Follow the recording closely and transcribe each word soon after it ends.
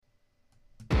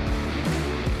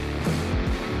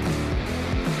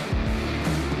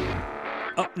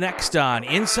next on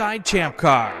Inside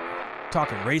ChampCar,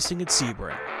 talking racing at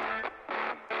Sebring.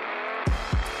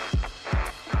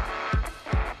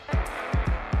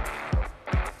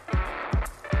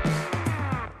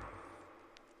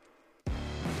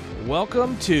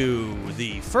 Welcome to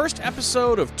the first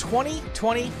episode of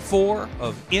 2024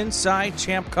 of Inside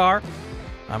ChampCar.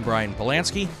 I'm Brian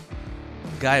Polanski.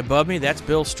 The guy above me, that's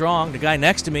Bill Strong. The guy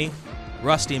next to me,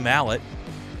 Rusty Mallett.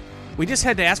 We just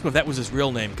had to ask him if that was his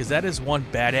real name, because that is one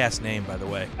badass name, by the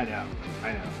way. I know.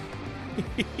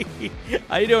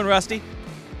 How you doing, Rusty?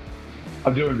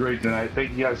 I'm doing great tonight.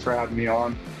 Thank you guys for having me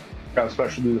on. Got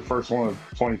especially the first one of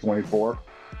 2024.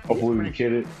 Hopefully we can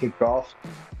get it kicked off.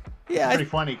 Yeah, it's pretty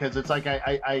funny because it's like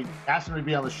I asked him to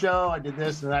be on the show. I did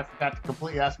this, and then I forgot to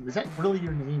completely ask him, is that really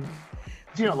your name?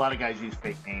 Because, a lot of guys use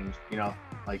fake names,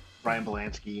 like Brian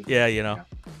Polanski. Yeah,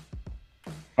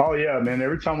 Oh, yeah, man.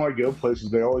 Every time I go places,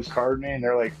 they always card me, and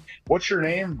they're like, what's your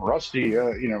name? Rusty,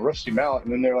 Rusty Mallett.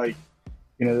 And then they're like,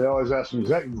 they always ask me, is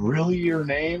that really your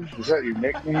name? Is that your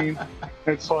nickname?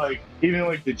 It's like, even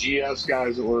like the GS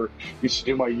guys that used to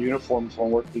do my uniforms when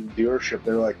I worked in the dealership,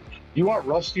 they're like, you want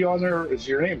Rusty on there? Is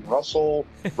your name Russell?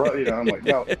 I'm like,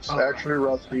 no, it's actually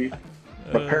Rusty.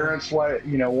 My parents, wanted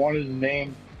the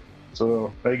name,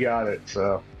 so they got it.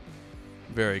 So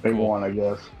very cool. They won, I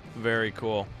guess. Very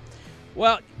cool.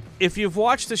 Well, if you've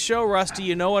watched the show, Rusty,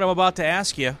 you know what I'm about to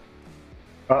ask you.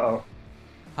 Uh-oh.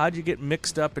 How'd you get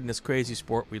mixed up in this crazy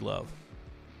sport we love?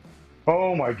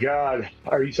 Oh, my God.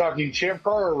 Are you talking ChampCar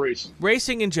or racing?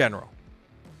 Racing in general.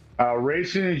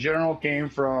 Racing in general came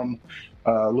from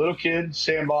little kid,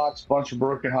 sandbox, bunch of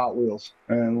broken Hot Wheels,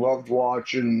 and loved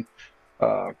watching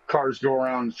cars go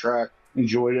around the track.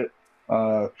 Enjoyed it.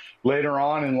 Later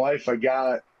on in life, I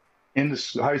got into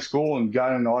high school and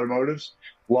got into automotives.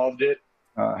 Loved it.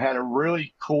 Had a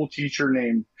really cool teacher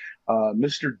named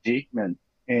Mr. Diekman,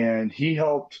 and he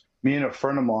helped me and a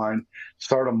friend of mine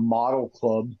start a model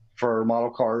club for model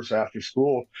cars after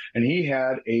school. And he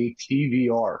had a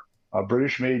TVR, a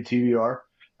British-made TVR.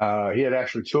 He had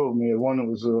actually two of them. He had one that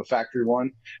was a factory one,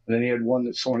 and then he had one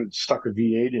that someone had stuck a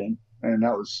V8 in, and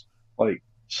that was like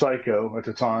psycho at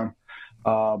the time.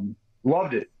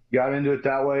 Loved it. Got into it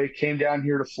that way. Came down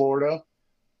here to Florida.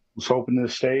 Was hoping to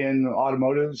stay in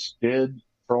automotives. Did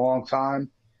for a long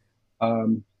time.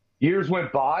 Years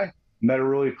went by. Met a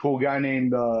really cool guy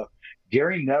named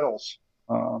Gary Nettles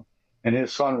and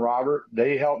his son Robert.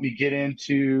 They helped me get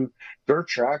into dirt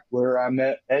track, where I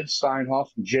met Ed Steinhoff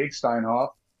and Jake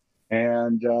Steinhoff.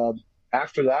 And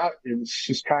after that, it was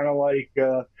just kind of like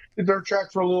the dirt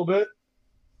track for a little bit.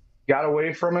 Got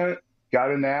away from it.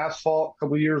 Got into asphalt a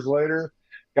couple of years later.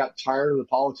 Got tired of the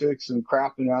politics and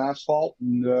crap in asphalt.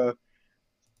 And,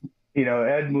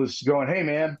 Ed was going, hey,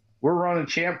 man, we're running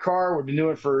ChampCar. We've been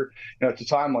doing it for, at the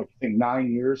time, like, I think 8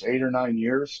 or 9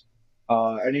 years.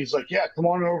 And he's like, yeah, come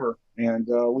on over. And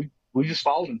we just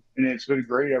followed him. And it's been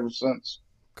great ever since.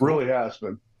 Cool. Really has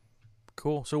been.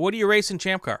 Cool. So what do you race in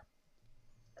ChampCar?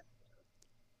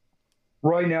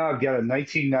 Right now, I've got a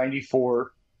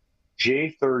 1994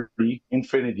 J30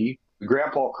 Infinity, the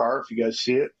grandpa car, if you guys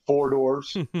see it, 4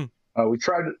 doors. We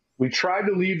tried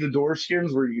to leave the door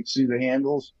skins where you could see the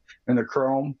handles and the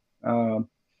chrome. And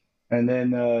then,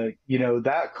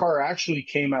 that car actually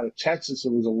came out of Texas.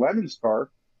 It was a Lemons car,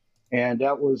 and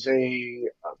that was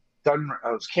it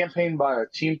was campaigned by a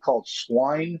team called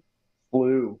Swine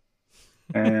Flu,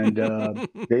 and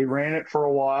they ran it for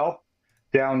a while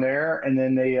down there, and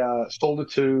then they sold it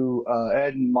to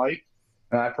Ed and Mike,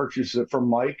 and I purchased it from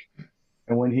Mike.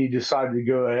 And when he decided to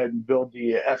go ahead and build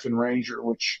the effing Ranger,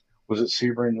 which was at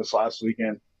Sebring this last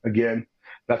weekend, again,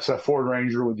 that's a Ford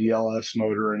Ranger with the LS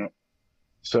motor in it.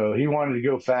 So he wanted to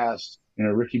go fast.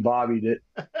 Ricky bobbied it.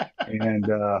 And,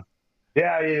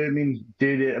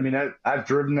 did it. I mean, I've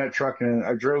driven that truck, and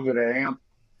I drove it at AMP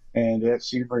and at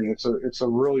Sebring. It's a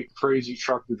really crazy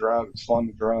truck to drive. It's fun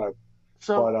to drive.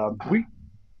 So,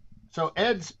 So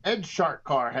Ed's shark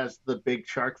car has the big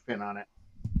shark fin on it.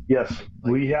 Yes,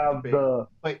 we have the.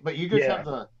 But you just have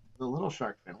the little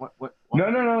shark fin. What?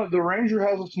 No. The Ranger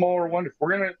has a smaller one. If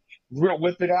we're gonna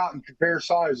whip it out and compare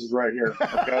sizes right here.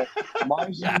 Okay,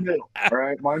 mine's in the middle. All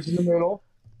right, mine's in the middle.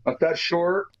 Not that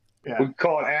short. Yeah. We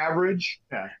call it average.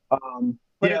 Yeah.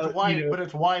 It's wide. But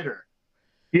it's wider.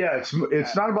 Yeah,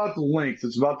 it's not about the length.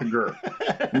 It's about the girth.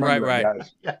 Right.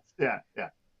 Guys. Yeah.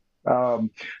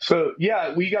 So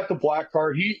yeah, we got the black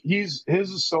car. His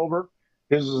is silver.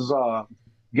 His is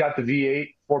got the V8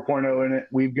 4.0 in it.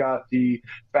 We've got the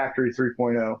factory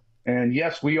 3.0. And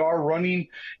yes, we are running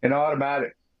an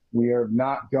automatic. We have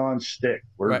not gone stick.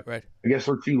 Right. I guess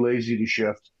we're too lazy to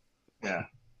shift. Yeah.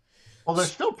 Well, they're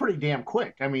still pretty damn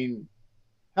quick. I mean,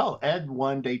 Hell, Ed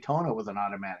won Daytona with an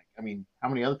automatic. I mean, how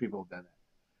many other people have done that?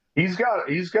 He's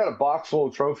got a box full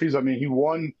of trophies. I mean, he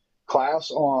won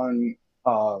class on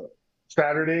uh,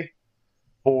 Saturday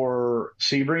for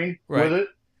Sebring Right. with it.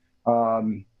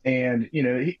 And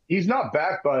he's not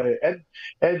backed by Ed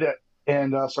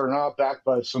and us are not backed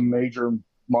by some major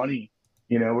money.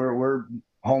 We're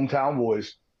hometown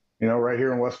boys, right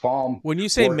here in West Palm. When you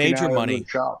say working major out at money, the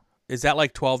shop. is that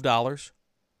like $12?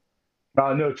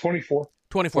 No, 24.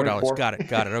 $24. Got it.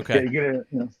 Yeah, Okay. you get it.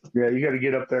 You got to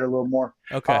get up there a little more.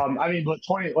 Okay. I mean, but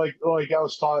 20, like I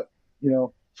was taught,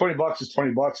 $20 is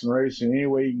 $20 in racing. Any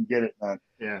way you can get it, man.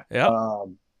 Yeah. Yeah.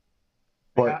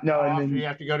 But no, how and often then do you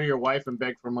have to go to your wife and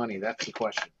beg for money? That's the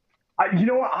question. you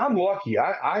know what? I'm lucky.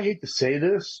 I hate to say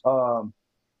this, and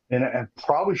I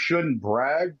probably shouldn't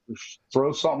brag or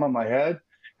throw something on my head,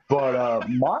 but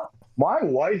my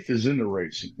wife is into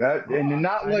racing. And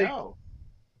not I like know.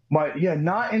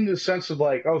 not in the sense of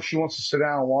like, oh, she wants to sit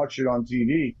down and watch it on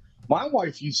TV. My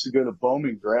wife used to go to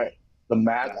Bowman Gray, the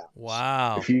Madhouse.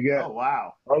 Wow. If you get, Oh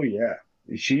wow. oh yeah,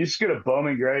 she used to go to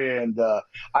Bowman Gray, and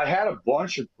I had a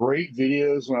bunch of great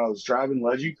videos when I was driving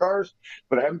legend cars,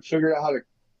 but I haven't figured out how to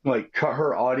like cut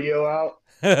her audio out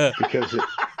because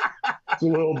it's a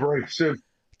little abrasive.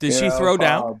 Did she throw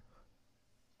down?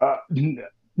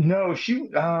 No, she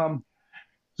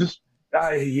just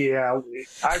yeah.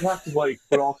 I'd have to like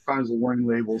put all kinds of warning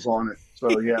labels on it.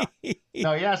 So yeah.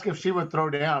 No, you ask if she would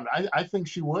throw down. I think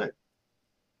she would.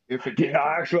 If it came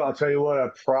Yeah, actually, I'll tell you what. I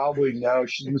probably know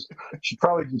she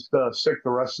probably just sick the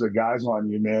rest of the guys on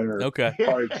you, man. Or Okay.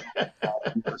 probably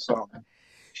or something.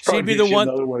 She'd be the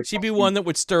one. She'd be one that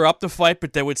would stir up the fight,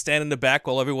 but that would stand in the back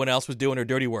while everyone else was doing her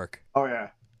dirty work. Oh yeah.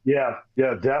 Yeah,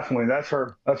 definitely. That's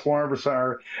her. That's 100%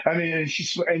 her. I mean,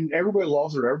 and everybody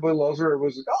loves her. Everybody loves her.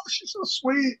 Everybody's like, oh, she's so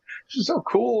sweet. She's so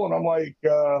cool. And I'm like,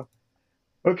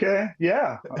 okay,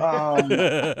 yeah.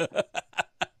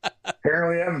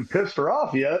 Apparently, I haven't pissed her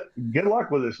off yet. Good luck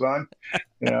with it, son.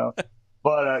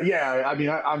 But yeah, I mean,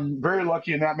 I'm very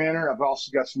lucky in that manner. I've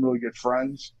also got some really good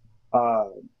friends.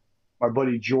 My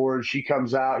buddy George, he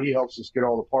comes out. He helps us get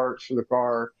all the parts for the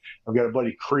car. I've got a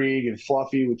buddy Krieg and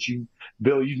Fluffy,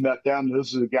 Bill, you've met them.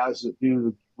 Those are the guys that do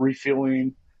the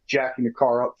refueling, jacking the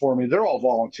car up for me. They're all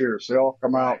volunteers. They all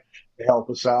come out to help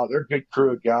us out. They're a good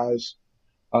crew of guys.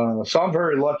 So I'm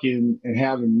very lucky in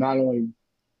having not only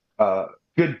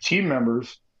good team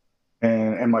members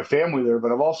and my family there,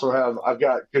 but I've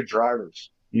got good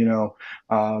drivers.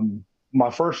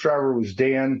 My first driver was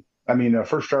Dan.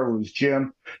 First driver was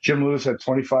Jim. Jim Lewis had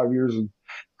 25 years of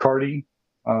karting.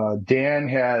 Dan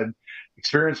had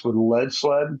experience with lead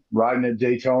sled, riding at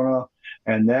Daytona,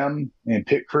 and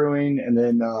pit crewing. And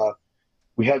then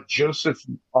we had Joseph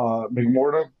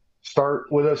McMorta start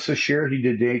with us this year. He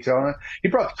did Daytona. He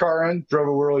brought the car in, drove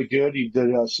it really good. He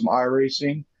did some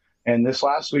iRacing. And this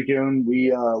last weekend,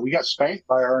 we got spanked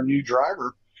by our new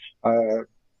driver,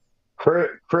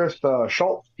 Chris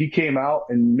Schultz. He came out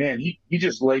and man, he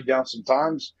just laid down some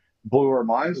times, blew our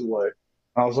minds away.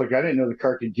 I was like, I didn't know the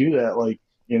car could do that.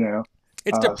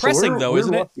 It's depressing though,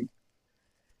 isn't it?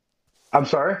 I'm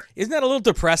sorry. Isn't that a little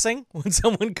depressing when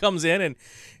someone comes in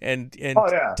and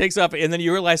oh, yeah. takes up, and then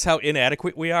you realize how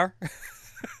inadequate we are?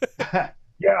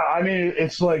 Yeah, I mean,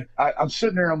 it's like I'm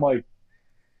sitting there. I'm like,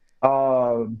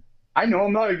 I know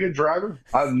I'm not a good driver.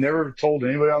 I've never told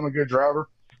anybody I'm a good driver.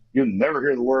 You'll never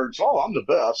hear the words, "Oh, I'm the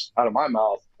best" out of my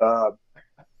mouth,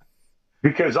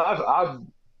 because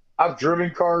I've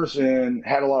driven cars and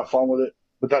had a lot of fun with it.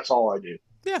 But that's all I do.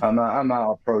 Yeah, I'm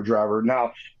not a pro driver.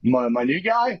 Now, my new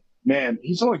guy, man,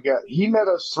 he met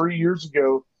us 3 years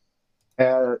ago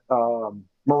at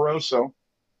Moroso.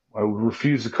 I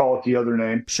refuse to call it the other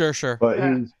name. Sure. But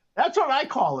that's what I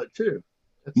call it too.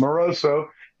 Moroso.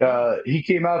 He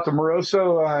came out to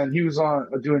Moroso and he was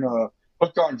doing a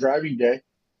hooked on driving day.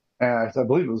 I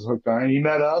believe it was hooked on. And he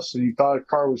met us and he thought the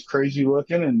car was crazy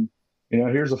looking. And,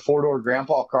 here's a 4-door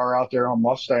grandpa car out there on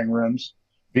Mustang rims,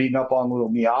 beating up on little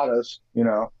Miatas,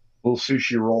 little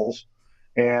sushi rolls.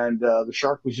 And the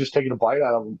Shark was just taking a bite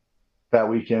out of him that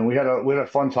weekend. We had a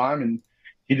fun time, and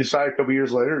he decided a couple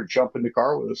years later to jump in the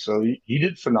car with us. So he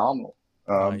did phenomenal.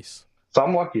 Nice. So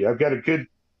I'm lucky. I've got a good,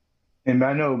 and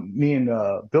I know me and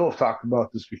Bill have talked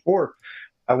about this before.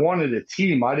 I wanted a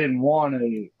team. I didn't want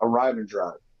a ride and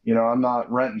drive. I'm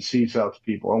not renting seats out to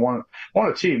people. I want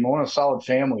a team. I want a solid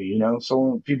family, so I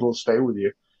want people to stay with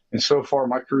you. And so far,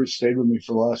 my crew stayed with me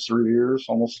for the last 3 years,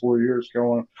 almost 4 years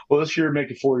going. Well, this year,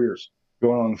 make it 4 years.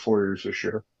 Going on 4 years this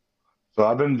year. So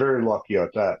I've been very lucky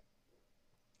at that.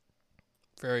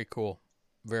 Very cool.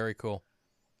 Very cool.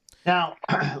 Now,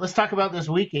 let's talk about this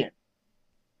weekend.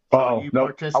 Oh,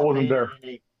 no, I wasn't there.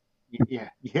 yeah.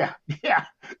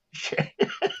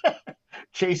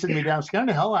 Chasing me down, scaring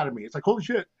the hell out of me. It's like, holy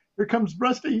shit, here comes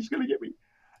Rusty. He's gonna get me.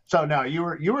 So no, you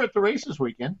were at the race this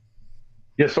weekend.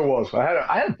 Yes, it was. I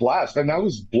had a blast, and I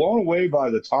was blown away by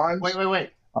the times.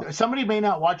 Wait. Somebody may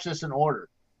not watch this in order.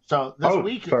 So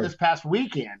Sorry. this past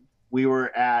weekend, we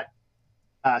were at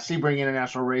Sebring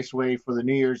International Raceway for the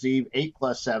New Year's Eve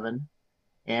 8+7,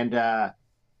 and that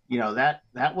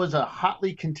was a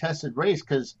hotly contested race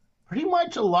because pretty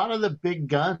much a lot of the big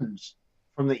guns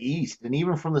from the East and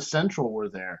even from the Central were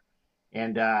there,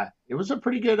 and it was a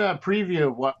pretty good preview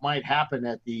of what might happen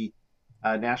at the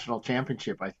national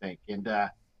championship, I think, and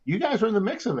you guys were in the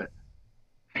mix of it.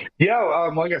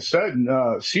 Yeah, like I said,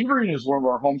 Sebring is one of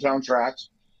our hometown tracks.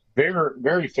 Very,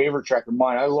 very favorite track of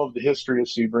mine. I love the history of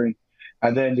Sebring,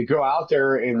 and then to go out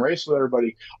there and race with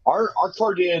everybody. Our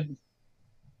car did,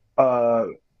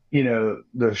 the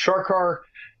Shark car.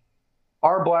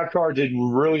 Our black car did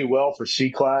really well for C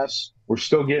class. We're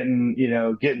still getting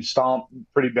stomped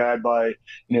pretty bad by,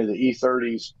 the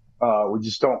E30s. We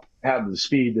just don't have the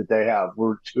speed that they have.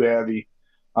 We're too heavy.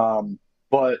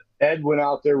 But Ed went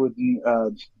out there with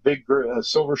big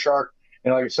Silver Shark,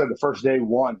 and like I said, the first day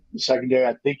won. The second day,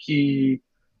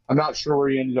 I'm not sure where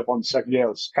he ended up on the second day. I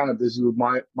was kind of busy with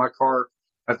my car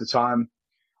at the time.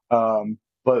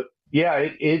 But yeah,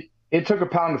 it took a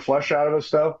pound of flesh out of us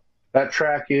though. That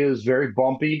track is very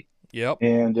bumpy. Yep.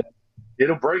 And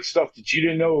it'll break stuff that you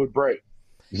didn't know it would break.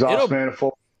 Exhaust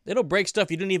manifold. It'll break stuff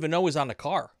you didn't even know was on the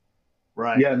car.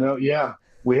 Right. Yeah.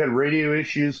 We had radio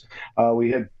issues.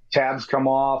 We had tabs come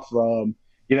off. And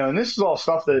this is all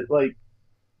stuff that like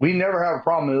we never have a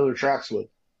problem with other tracks with.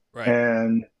 Right.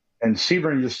 And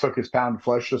Sebring just took his pound of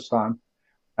flesh this time.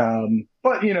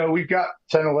 But we've got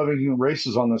 10, 11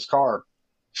 races on this car.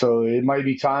 So it might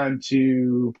be time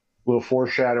to, a little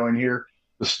foreshadowing here,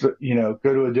 go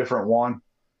to a different one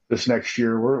this next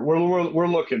year. We're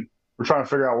looking. We're trying to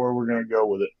figure out where we're going to go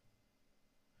with it.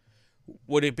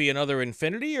 Would it be another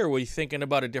Infinity, or were you thinking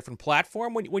about a different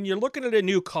platform? When you're looking at a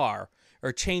new car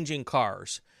or changing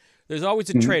cars, there's always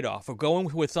a trade-off of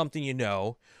going with something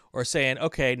or saying,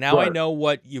 okay, now I know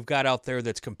what you've got out there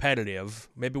that's competitive.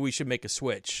 Maybe we should make a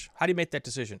switch. How do you make that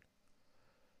decision?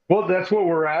 Well, that's what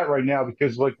we're at right now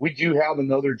because we do have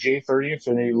another J30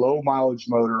 Infinity, low mileage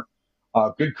motor,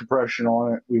 good compression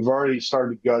on it. We've already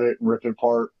started to gut it and rip it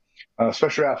apart,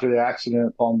 especially after the accident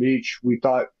at Palm Beach. We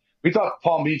thought the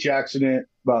Palm Beach accident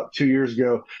about 2 years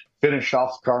ago finished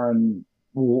off the car, and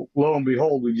lo and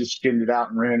behold, we just skinned it out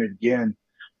and ran it again.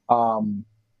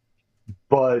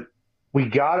 But we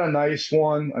got a nice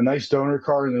donor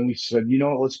car, and then we said,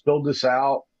 let's build this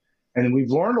out. And we've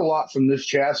learned a lot from this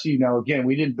chassis. Now, again,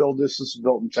 we didn't build this. This was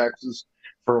built in Texas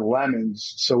for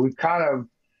Lemons. So we're kind of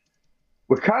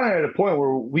at a point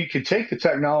where we could take the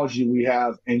technology we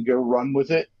have and go run with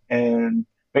it and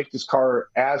make this car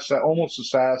almost as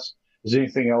fast as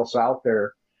anything else out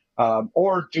there.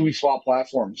 Or do we swap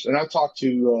platforms? And I talked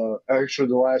to, actually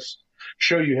the last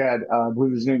show you had, I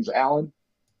believe his name's Alan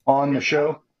on the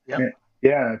show. Yep.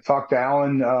 Yeah. I talked to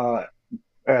Alan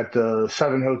at the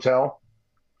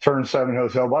Turn 7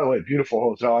 Hotel. By the way, beautiful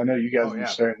hotel. I know you guys are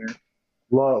staying there.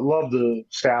 Love the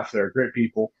staff there. Great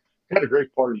people. Had a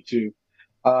great party too.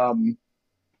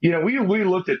 We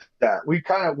looked at that.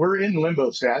 We're in limbo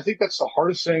state. I think that's the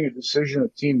hardest thing a decision a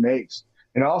team makes.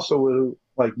 And also,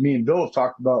 like me and Bill have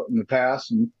talked about in the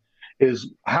past,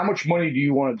 is how much money do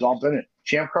you want to dump in it?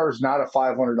 ChampCar is not a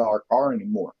 $500 car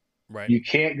anymore. Right. You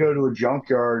can't go to a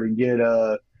junkyard and get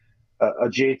a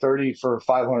J30 for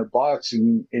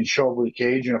 $500 and show up with a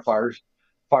cage and a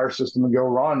fire system and go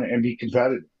run and be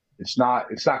competitive. It's not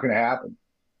going to happen.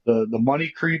 The money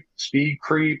creep, speed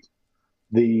creep,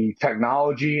 the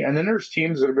technology, and then there's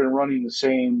teams that have been running the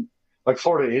same, like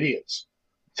Florida Idiots.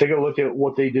 Take a look at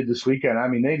what they did this weekend. I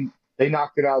mean, they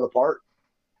knocked it out of the park.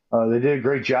 They did a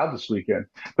great job this weekend,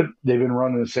 but they've been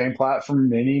running the same platform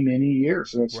many, many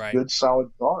years, and it's a good,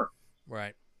 solid car.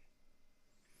 Right.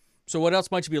 So what else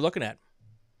might you be looking at?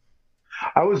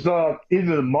 I was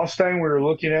either the Mustang we were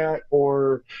looking at,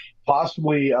 or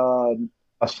possibly a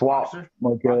swap.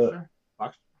 Boxer?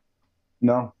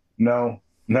 No. No.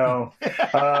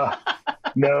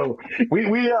 We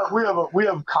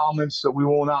have comments that we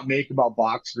will not make about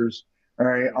Boxers. All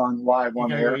right, on live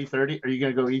on air. E30? Are you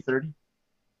gonna go E30?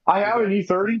 I have an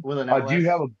E30. With an LS? I do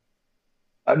have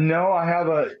I have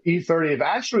a E30.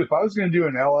 If I was going to do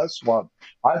an LS swap,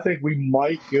 I think we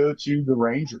might go to the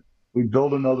Ranger. We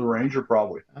build another Ranger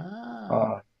probably.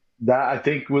 That I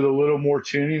think with a little more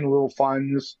tuning, a little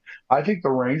fineness, I think the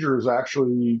Ranger is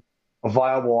actually a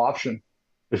viable option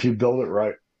if you build it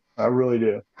right. I really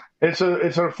do. It's an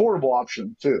affordable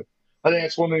option too. I think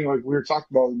that's one thing, like we were talking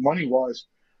about money wise.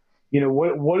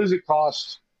 What does it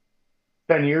cost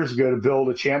 10 years ago to build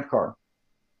a Champ car?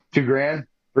 $2,000,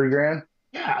 $3,000?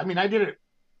 Yeah, I mean, I did it.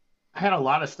 I had a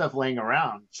lot of stuff laying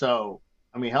around. So,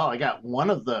 I mean, hell, I got one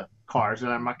of the cars,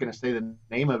 and I'm not going to say the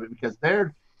name of it because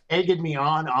they're egging me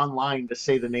on online to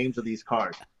say the names of these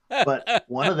cars. But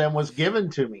one of them was given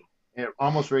to me,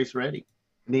 almost race ready.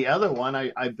 And the other one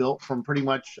I built from pretty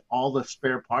much all the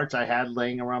spare parts I had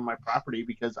laying around my property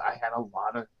because I had a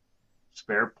lot of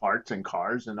spare parts and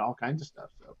cars and all kinds of stuff.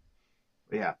 So,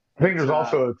 yeah. I think there's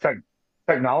also a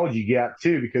technology gap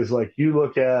too, because like you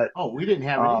look at. Oh, we didn't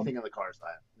have anything in the cars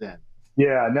then.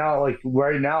 Yeah, now like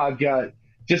right now I've got,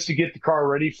 just to get the car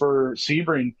ready for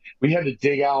Sebring, we had to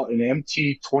dig out an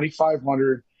MT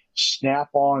 2500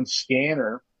 snap-on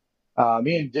scanner.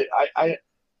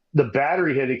 The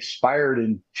battery had expired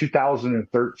in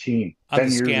 2013, on 10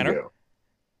 the years scanner? ago.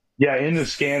 Yeah, in the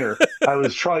scanner. I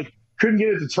was couldn't get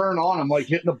it to turn on. I'm like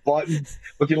hitting the button,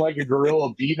 looking like a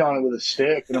gorilla, beating on it with a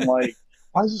stick. And I'm like,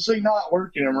 why is this thing not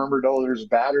working? I remembered, there's a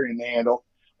battery in the handle.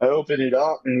 I opened it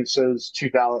up and it says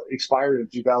 2000 expired in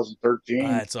 2013.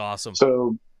 That's awesome.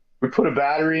 So we put a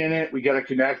battery in it. We got a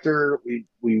connector.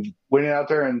 We went out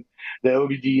there and the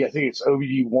OBD, I think it's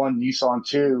OBD1 Nissan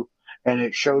 2, and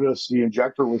it showed us the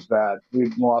injector was bad.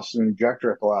 We'd lost an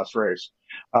injector at the last race.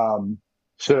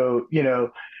 So,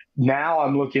 now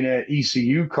I'm looking at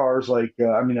ECU cars, like,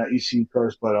 not ECU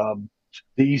cars, but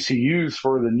the ECUs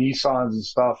for the Nissans and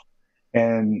stuff.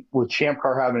 And with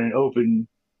ChampCar having an open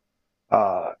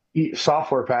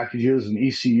software packages and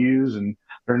ECUs, and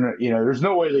there's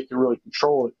no way they can really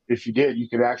control it. If you did, you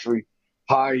could actually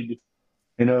hide,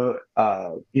 an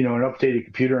updated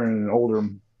computer in an older,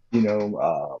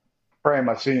 frame.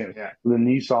 I've seen it with the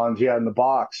Nissans, in the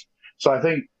box. So I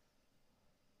think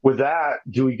with that,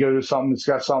 do we go to something that's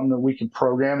got something that we can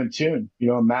program and tune,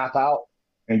 map out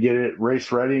and get it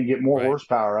race ready and get more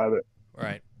horsepower out of it?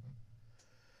 Right.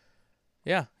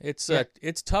 Yeah, it's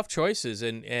tough choices,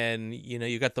 and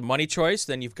you got the money choice,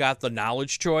 then you've got the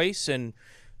knowledge choice, and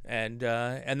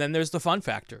then there's the fun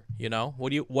factor. What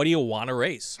do you want to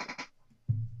race?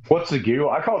 What's the giggle?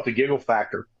 I call it the giggle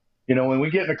factor. When we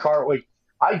get in a car, like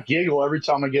I giggle every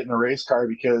time I get in a race car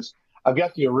because I've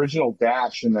got the original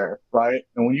dash in there, right?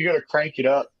 And when you got to crank it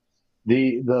up,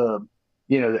 the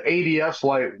ADS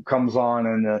light comes on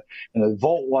and the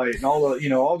volt light and all the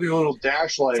little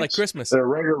dash lights. It's like Christmas. That a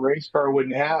regular race car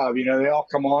wouldn't have. They all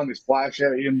come on, they flash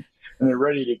at you, and they're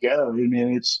ready to go. I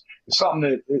mean, it's something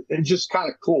that it's just kind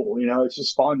of cool. It's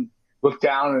just fun. Look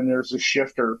down and there's a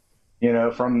shifter,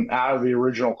 from out of the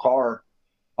original car.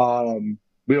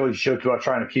 We always joke about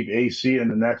trying to keep AC in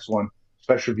the next one,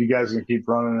 especially if you guys are going to keep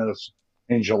running this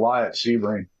in July at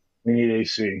Sebring. We need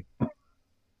AC.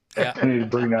 Yeah. I need to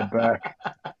bring that back.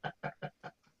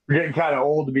 We're getting kind of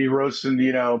old to be roasting,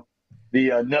 the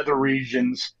nether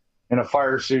regions in a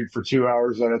fire suit for 2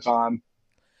 hours at a time.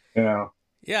 Yeah,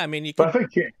 I mean, you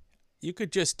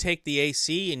could just take the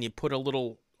AC and you put a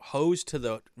little hose to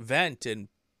the vent and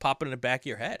pop it in the back of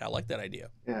your head. I like that idea.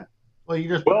 Yeah. Well, you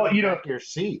just put it in the back of your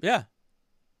seat. Yeah.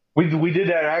 We did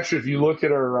that actually. If you look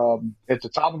at our at the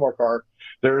top of our car,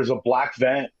 there is a black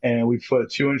vent, and we put a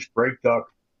 2-inch brake duct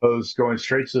hose going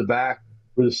straight to the back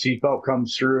where the seatbelt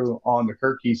comes through on the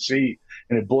Kirky seat,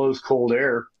 and it blows cold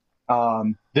air.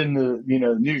 Then the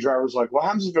new driver's like, "Well, how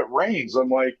happens if it rains?" I'm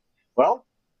like, "Well,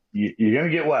 you're gonna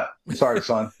get wet. Sorry,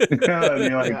 son." We took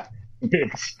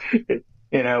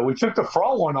the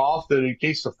front one off that in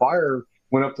case the fire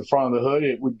went up the front of the hood,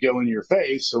 it would go in your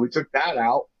face. So we took that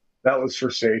out. That was for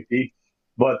safety.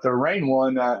 But the rain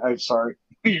one, I'm sorry,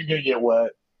 you're going to get wet.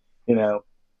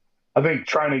 I think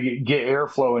trying to get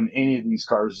airflow in any of these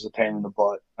cars is a pain in the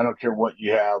butt. I don't care what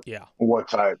you have, or what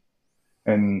type.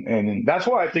 And that's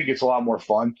why I think it's a lot more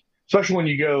fun, especially when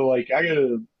you go, like, I go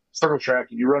to circle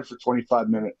track and you run for 25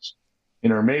 minutes,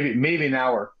 maybe an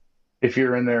hour if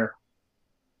you're in there.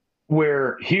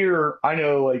 Where here, I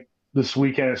know, like, this last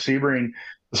weekend at Sebring,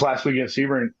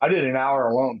 I did an hour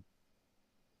alone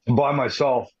by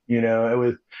myself, it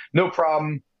was no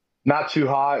problem, not too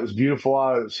hot. It was beautiful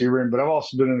out at Sebring, but I've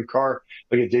also been in the car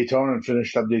like at Daytona and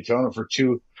finished up Daytona for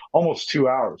almost 2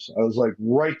 hours. I was like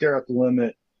right there at the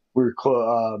limit. We were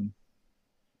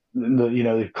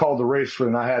they called the race for,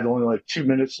 and I had only like 2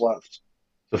 minutes left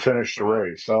to finish the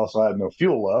race. I also had no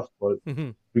fuel left, but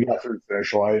we got through the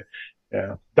finish line.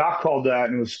 Yeah, Doc called that,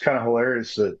 and it was kind of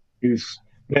hilarious that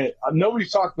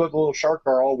nobody's talked about the little shark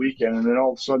car all weekend, and then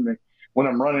all of a sudden, when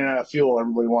I'm running out of fuel,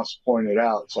 everybody wants to point it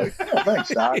out. It's like, oh, thanks,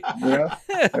 Doc. Like,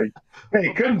 hey,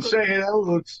 you couldn't say that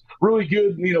looks really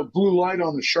good, blue light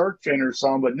on the shark fin or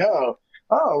something, but no,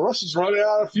 Oh, Russell's running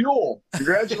out of fuel.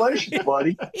 Congratulations,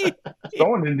 buddy.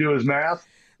 Someone didn't do his math.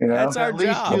 That's our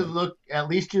job. At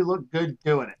least you look good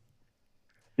doing it.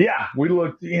 Yeah, we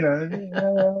looked. We love it.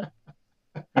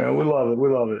 We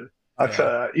love it.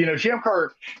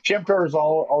 ChampCar is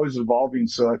always evolving,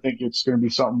 so I think it's going to be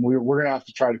something we're going to have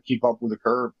to try to keep up with the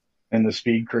curve and the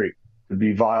speed creep to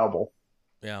be viable.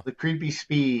 Yeah, the creepy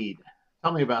speed.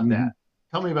 Tell me about that.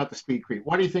 Tell me about the speed creep.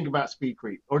 What do you think about speed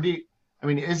creep? Or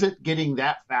is it getting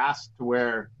that fast to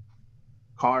where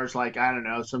cars like, I don't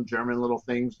know, some German little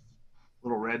things,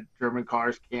 little red German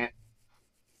cars can't,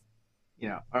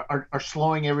 are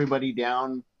slowing everybody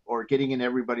down or getting in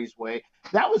everybody's way?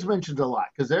 That was mentioned a lot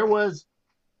because there was,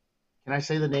 can I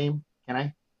say the name? Can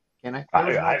I? There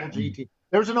was an Opel GT.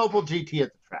 There was an Opel GT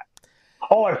at the track.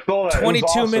 Oh, I saw that. 22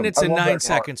 awesome. minutes and 9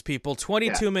 seconds, people.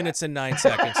 22 minutes and 9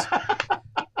 seconds.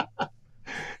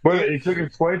 But it took him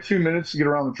 22 minutes to get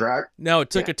around the track? No,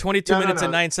 it took 22 minutes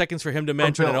and 9 seconds for him to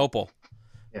mention an Opel.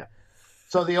 Yeah.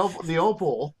 So the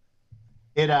Opel,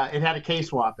 it had a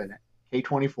K-swap in it,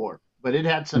 K24, but it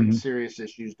had some serious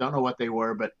issues. Don't know what they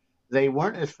were, but they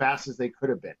weren't as fast as they could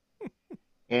have been.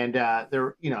 And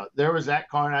there was that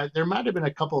car, and there might have been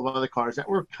a couple of other cars that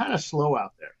were kind of slow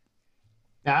out there.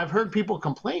 Now, I've heard people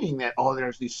complaining that,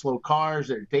 there's these slow cars,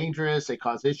 they're dangerous, they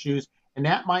cause issues, and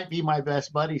that might be my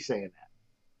best buddy saying that.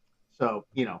 So,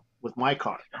 with my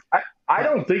car. I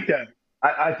don't think that.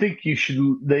 I think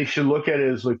they should look at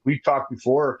it as, like we talked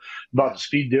before about the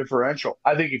speed differential.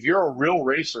 I think if you're a real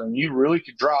racer and you really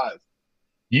can drive,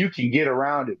 you can get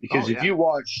around it. Because if you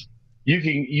watch,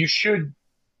 you should,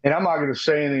 and I'm not going to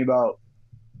say anything about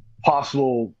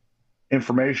possible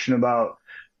information about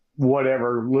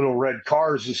whatever little red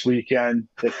cars this weekend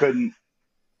that couldn't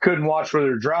watch where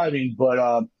they're driving.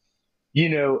 But,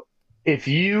 if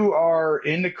you are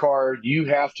in the car, you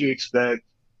have to expect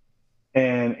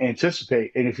and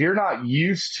anticipate. And if you're not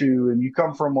used to, and you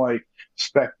come from like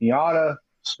Spec Miata,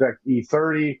 Spec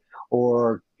E30,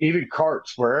 or even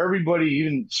karts where everybody,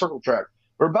 even circle track,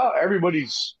 where about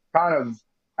everybody's kind of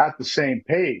at the same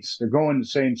pace. They're going the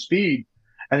same speed.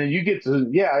 And then you get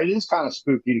to, it is kind of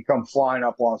spooky to come flying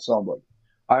up on somebody.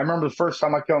 I remember the first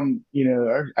time I come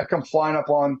flying up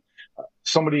on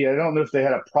somebody. I don't know if they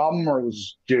had a problem or it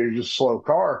was just a slow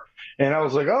car. And I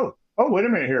was like, oh, wait a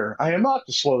minute here. I am not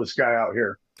the slowest guy out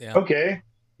here. Yeah. Okay.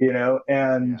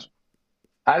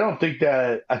 I don't think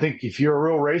that, I think if you're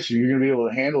a real racer, you're going to be able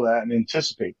to handle that and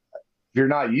anticipate that. If you're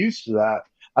not used to that,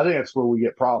 I think that's where we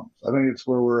get problems. I think it's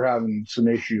where we're having some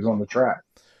issues on the track.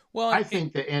 Well, I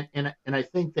think that, and I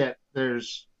think that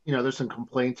there's some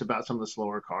complaints about some of the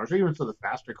slower cars or even some of the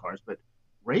faster cars, but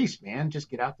race, man, just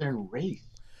get out there and race.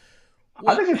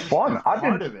 Well, I think it's fun.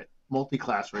 Part of it,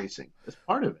 multi-class racing. It's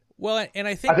part of it. Well, and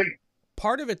I think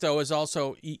part of it, though, is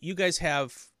also you guys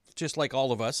have, just like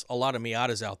all of us, a lot of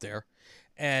Miatas out there.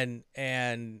 And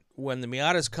when the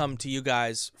Miatas come to you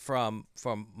guys from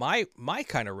my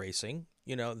kind of racing,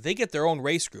 they get their own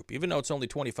race group. Even though it's only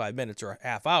 25 minutes or a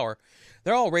half hour,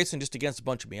 they're all racing just against a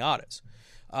bunch of Miatas.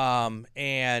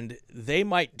 And they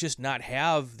might just not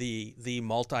have the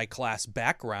multi-class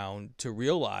background to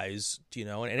realize,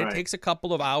 and it takes a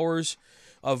couple of hours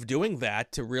of doing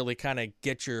that to really kind of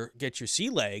get your sea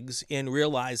legs in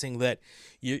realizing that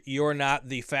you're not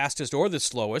the fastest or the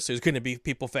slowest. There's going to be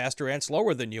people faster and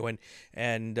slower than you,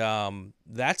 and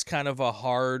that's kind of a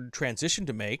hard transition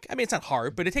to make. I mean, it's not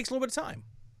hard, but it takes a little bit of time.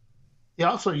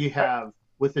 Yeah. Also, you have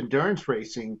with endurance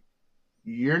racing,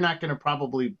 you're not going to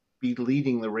probably be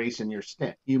leading the race in your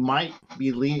stint. You might be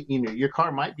your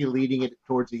car might be leading it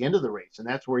towards the end of the race, and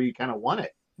that's where you kind of want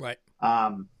it. Right.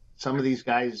 Some of these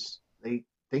guys, they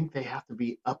think they have to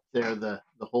be up there the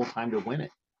whole time to win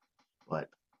it, but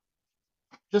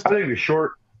I think the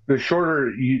shorter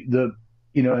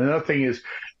another thing is,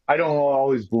 I don't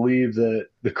always believe that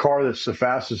the car that's the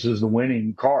fastest is the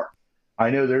winning car.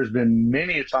 I know there's been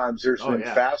many times there's been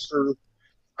faster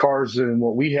cars than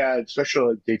what we had,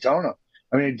 especially at Daytona.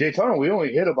 I mean, Daytona, we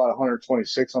only hit about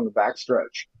 126 on the back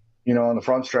stretch, on the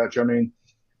front stretch. I mean,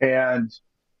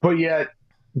 but yet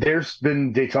there's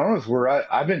been Daytonas where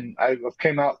I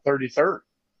came out 33rd,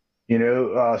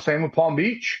 same with Palm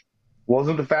Beach.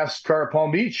 Wasn't the fastest car at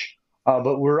Palm Beach,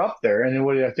 but we're up there. And then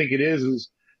what I think it is,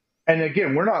 and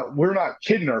again, we're not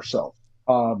kidding ourselves.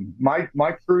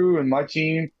 My crew and my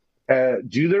team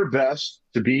do their best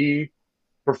to be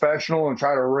professional and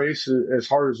try to race as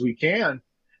hard as we can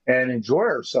and enjoy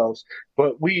ourselves,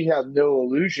 but we have no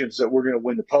illusions that we're going to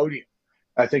win the podium.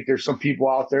 I think there's some people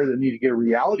out there that need to get a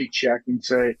reality check and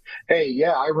say, hey,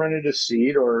 yeah, I rented a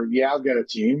seat, or yeah, I've got a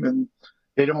team, and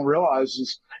they don't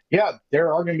realize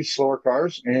there are going to be slower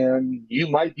cars, and you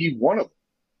might be one of them.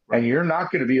 and you're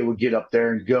not going to be able to get up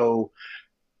there and go,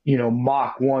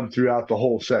 Mach 1 throughout the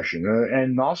whole session.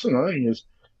 And also another thing is,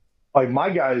 like my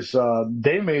guys,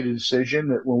 they made a decision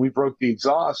that when we broke the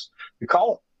exhaust, to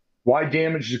call it. Why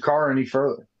damage the car any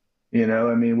further?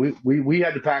 I mean, we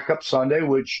had to pack up Sunday,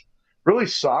 which really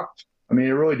sucked. I mean,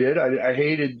 it really did. I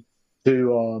hated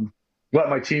to let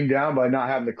my team down by not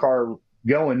having the car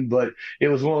going, but it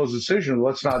was one of those decisions.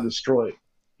 Let's not destroy it.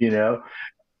 If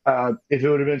it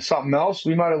would have been something else,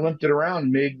 we might have limped it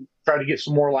around and try to get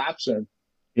some more laps in.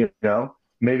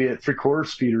 Maybe at 3/4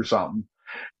 speed or something.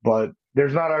 But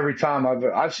there's not every time.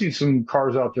 I've seen some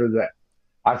cars out there that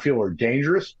I feel are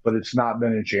dangerous, but it's not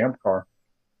been a ChampCar.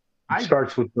 It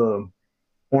starts with the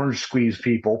orange squeeze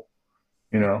people,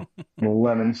 the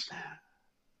lemons.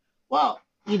 Well,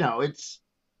 it's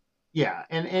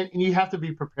and you have to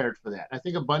be prepared for that. I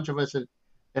think a bunch of us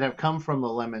that have come from the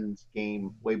lemons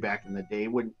game way back in the day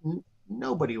when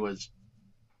nobody was,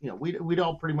 we'd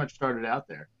all pretty much started out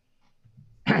there,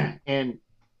 and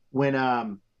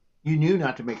when you knew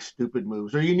not to make stupid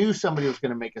moves, or you knew somebody was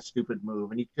going to make a stupid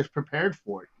move, and you just prepared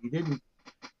for it. You didn't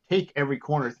take every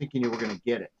corner thinking you were going to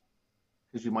get it,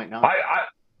 because you might not. I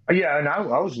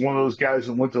was one of those guys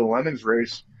that went to the Lemons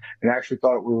race and actually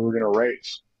thought we were going to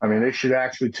race. I mean, they should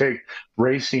actually take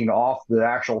racing off the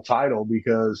actual title,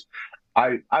 because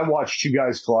I watched two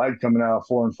guys collide coming out of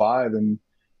 4 and 5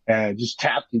 and just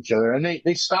tapped each other, and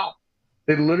they stopped.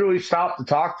 They literally stopped to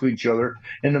talk to each other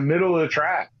in the middle of the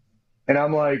track. And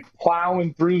I'm like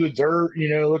plowing through the dirt,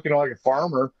 looking like a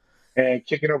farmer and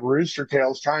kicking up rooster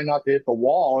tails, trying not to hit the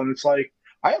wall. And it's like,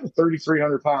 I have a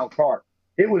 3,300-pound car.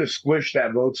 It would have squished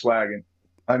that Volkswagen.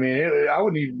 I mean, I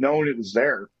wouldn't even known it was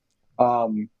there.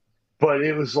 But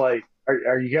it was like,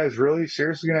 are you guys really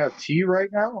seriously going to have tea right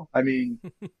now? I mean,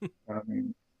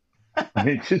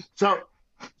 just...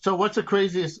 So what's the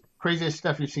craziest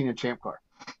stuff you've seen in ChampCar?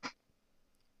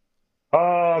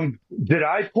 Did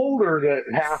I pull or that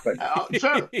happened?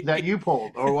 Sure, that you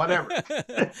pulled or whatever.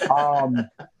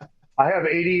 I have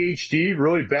ADHD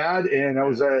really bad, and I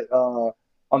was at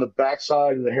on the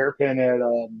backside of the hairpin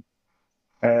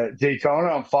at Daytona.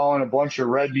 I'm following a bunch of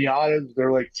red Miatas.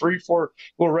 They're like 3-4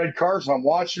 little red cars. And I'm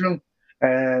watching them,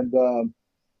 and I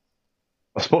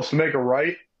was supposed to make a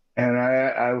right, and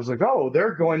I was like, oh,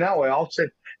 they're going that way. I'll say,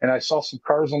 and I saw some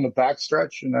cars on the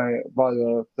backstretch, and by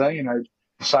the thing, and I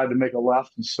decided to make a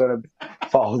left instead of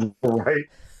follow the right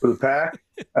for the pack.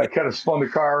 I kind of spun the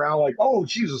car around like, oh,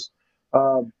 Jesus,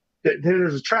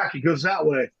 there's a track. It goes that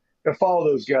way. I follow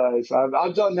those guys.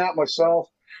 I've done that myself.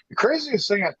 The craziest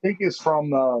thing I think is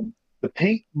from the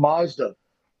pink Mazda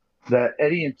that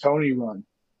Eddie and Tony run.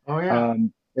 Oh, yeah.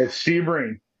 At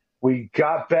Sebring. We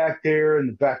got back there in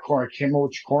the back corner. I can't remember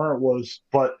which corner it was,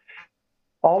 but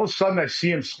all of a sudden I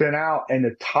see him spin out, and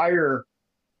the tire,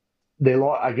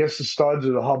 I guess the studs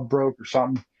or the hub broke or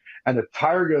something, and the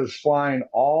tire goes flying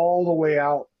all the way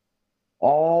out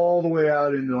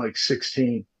into like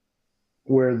 16,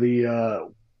 where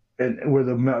the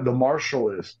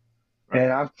marshal is. Right.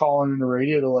 And I'm calling in the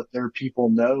radio to let their people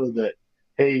know that,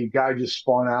 hey, guy just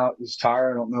spun out his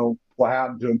tire. I don't know what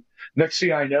happened to him. Next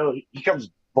thing I know, he comes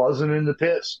buzzing in the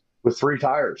pits with 3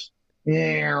 tires.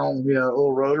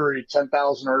 Little rotary,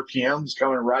 10,000 RPMs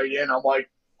coming right in. I'm like,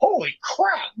 holy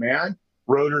crap, man.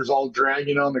 Rotors all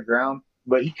dragging on the ground.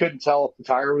 But he couldn't tell if the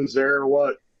tire was there or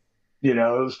what. It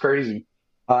was crazy.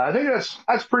 I think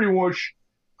that's pretty much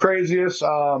craziest.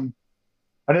 I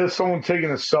know someone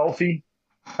taking a selfie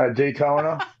at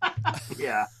Daytona.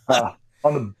 Yeah.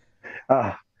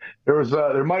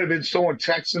 There might have been someone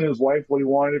texting his wife what he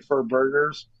wanted for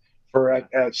burgers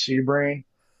at Sebring.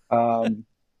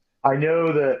 I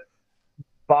know that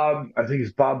Bob, I think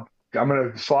it's Bob, I'm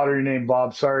going to slaughter your name,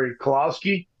 Bob, sorry,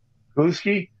 Kulowski,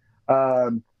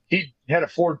 he had a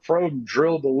Ford Probe and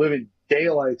drilled the living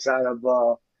daylights out of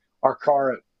our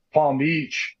car at Palm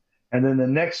Beach. And then the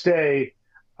next day,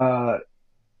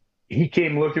 he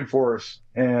came looking for us,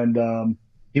 and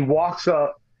he walks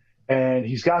up, and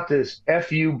he's got this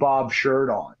F.U. Bob shirt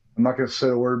on. I'm not going to say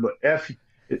the word, but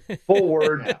full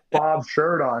word Bob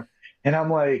shirt on. And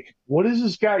I'm like, what is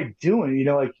this guy doing?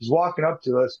 He's walking up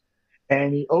to us,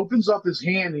 and he opens up his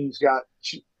hand, and he's got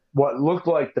what looked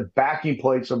like the backing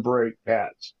plates of brake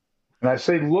pads. And I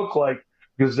say look like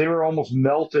because they were almost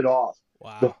melted off.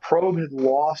 Wow. The probe had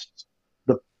lost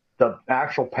the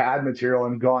actual pad material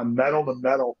and gone metal to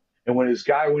metal. And when his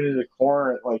guy went into the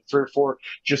corner at like 3 or 4,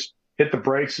 just hit the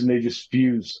brakes and they just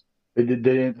fused.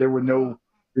 There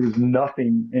was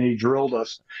nothing, and he drilled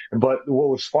us. But what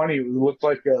was funny, it looked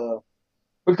like a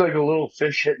little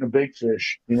fish hitting a big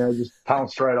fish. Just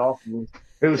pounced right off of him.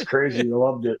 It was crazy. I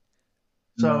loved it.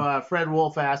 So Fred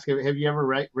Wolf asked, have you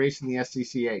ever raced in the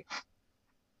SCCA?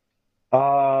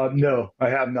 No, I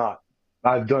have not.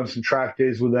 I've done some track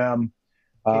days with them.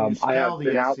 Can you I spell have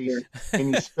been the out SCCA? there.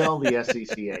 Can you spell the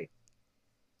SCCA?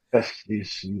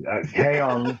 Hang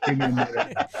on, give me a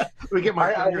minute. We get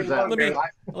my fingers out.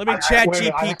 Let me chat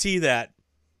GPT that.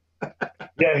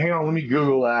 Yeah, hang on. Let me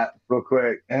Google that real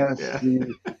quick.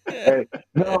 Hey,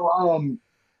 no,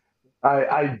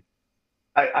 I've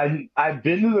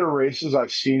been to their races.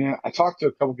 I've seen it. I talked to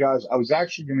a couple guys. I was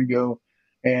actually going to go,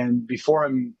 and before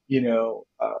did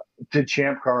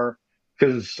ChampCar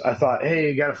because I thought,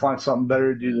 hey, you got to find something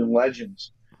better to do than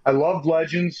Legends. I loved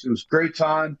Legends. It was a great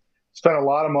time. Spent a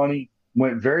lot of money.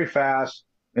 Went very fast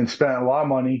and spent a lot of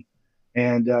money,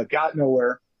 and got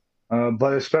nowhere.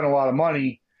 But I spent a lot of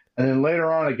money, and then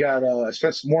later on, I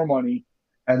spent some more money,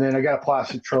 and then I got a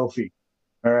plastic trophy.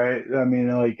 All right. I mean,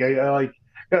 I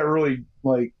got a really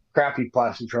crappy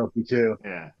plastic trophy too.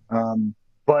 Yeah.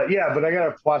 But I got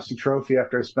a plastic trophy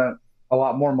after I spent a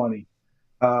lot more money.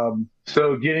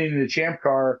 So getting the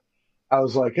ChampCar, I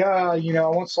was like, I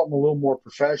want something a little more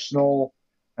professional.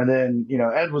 And then,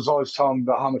 Ed was always telling me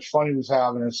about how much fun he was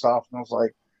having and stuff. And I was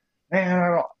like, man, I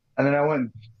don't. And then I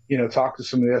went, talked to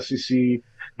some of the SEC.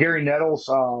 Gary Nettles,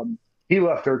 he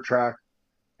left Dirt Track.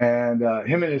 And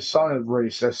him and his son have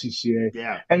raced SCCA.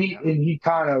 Yeah. And he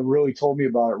kind of really told me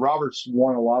about it. Robert's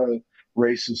won a lot of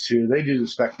races too. They do the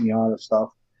Spec Miata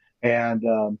stuff. And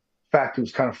in fact, it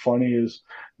was kind of funny is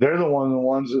they're the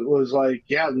ones that was like,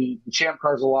 the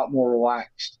ChampCar's a lot more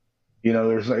relaxed.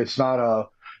 It's not a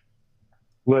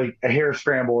hair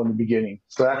scramble in the beginning.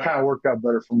 So that kind of worked out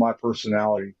better for my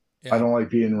personality. Yeah. I don't like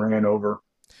being ran over.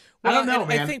 Well, I don't know,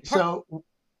 man.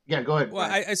 Yeah, go ahead. Well,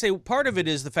 I say part of it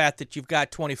is the fact that you've got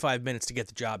 25 minutes to get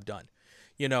the job done,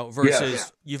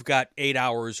 versus you've got 8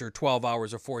 hours or 12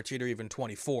 hours or 14 or even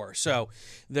 24. So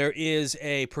there is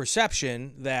a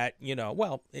perception that,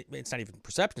 it's not even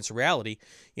perception, it's a reality.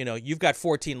 You've got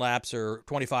 14 laps or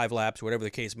 25 laps, whatever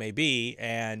the case may be,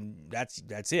 and that's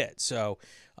it. So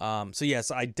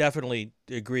yes, I definitely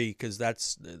agree because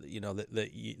that's,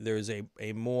 there's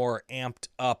a more amped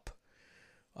up,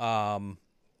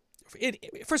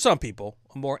 for some people,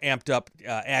 a more amped up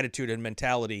attitude and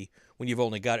mentality when you've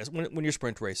only got it when you're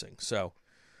sprint racing. So,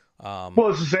 well,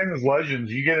 it's the same as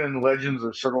Legends. You get in Legends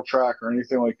or Circle Track or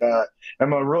anything like that,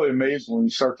 and I'm really amazed when you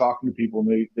start talking to people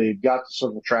and they've got the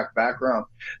Circle Track background.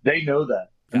 They know that.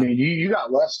 Yeah. I mean, you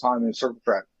got less time in Circle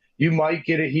Track. You might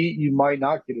get a heat, you might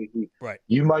not get a heat. Right.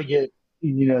 You might get,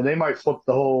 they might flip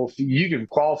the whole. You can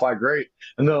qualify great,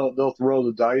 and they'll throw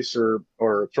the dice or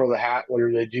throw the hat,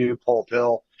 whatever they do, pull a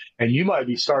pill. And you might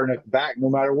be starting at the back no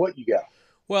matter what you got.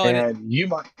 Well, you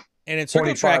might in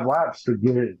Circle Track laps to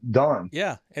get it done.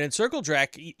 Yeah, and in Circle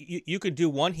Track, you could do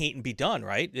one heat and be done,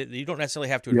 right? You don't necessarily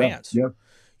have to advance. Yeah.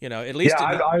 At least.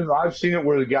 Yeah, I've seen it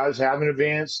where the guys haven't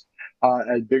advanced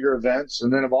at bigger events,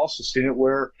 and then I've also seen it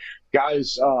where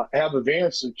guys have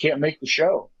advanced and can't make the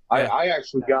show. Yeah. I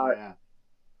actually got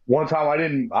one time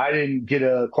I didn't get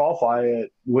a qualify at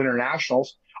Winter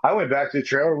Nationals. I went back to the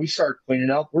trailer. We started cleaning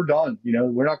up. We're done.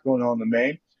 We're not going on the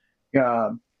main.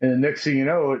 And the next thing you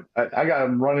know, I got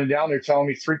them running down there telling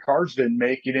me 3 cars didn't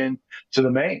make it in to the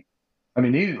main. I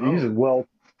mean, these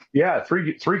are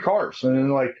three cars. And then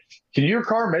like, can your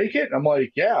car make it? I'm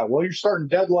like, yeah. Well, you're starting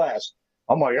dead last.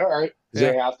 I'm like, all right.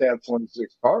 They have to have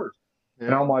 26 cars. Yeah.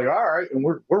 And I'm like, all right. And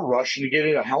we're rushing to get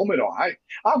in a helmet on.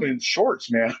 I'm in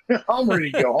shorts, man. I'm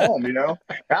ready to go home.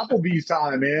 Applebee's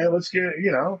time, man. Let's get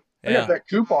I got that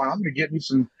coupon. I'm going to get me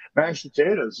some mashed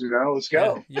potatoes, let's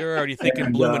go. Yeah, you're already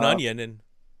thinking bloomin' onion.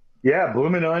 Yeah,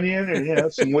 bloomin' onion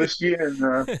and, some whiskey and,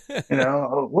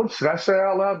 whoops, did I say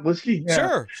out loud? Whiskey?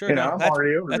 Yeah. Sure. I'm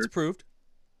already over that's there. Proved.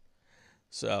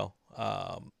 So,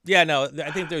 I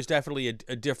think there's definitely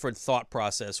a different thought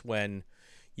process when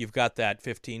you've got that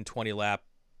 15, 20 lap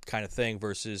kind of thing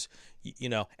versus,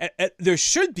 there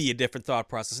should be a different thought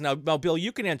process. Now, Bill,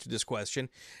 you can answer this question.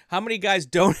 How many guys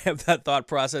don't have that thought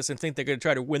process and think they're going to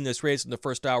try to win this race in the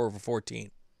first hour of a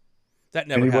 14? That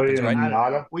never happens, right?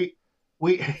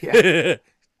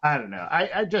 I don't know.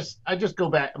 I just go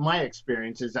back. My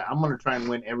experience is that I'm going to try and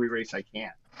win every race I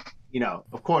can.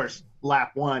 Of course,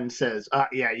 lap 1 says,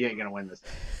 you ain't going to win this.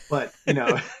 But,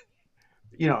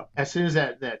 as soon as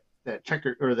that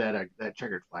checkered or that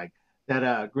checkered flag,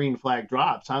 that green flag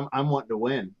drops, I'm wanting to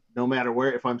win no matter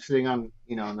where. If I'm sitting on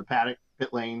in the paddock,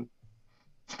 pit lane,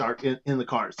 start in the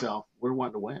car itself, we're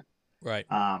wanting to win. Right.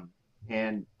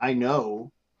 And I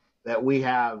know that we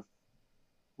have,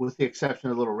 with the exception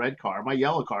of the little red car, my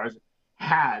yellow cars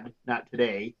had, not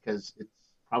today because it's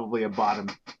probably a bottom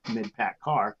mid pack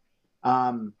car,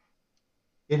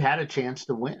 it had a chance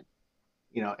to win.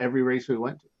 every race we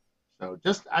went to. So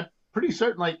I'm pretty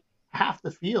certain like half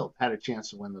the field had a chance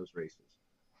to win those races.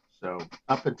 So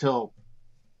up until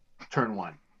turn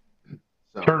one.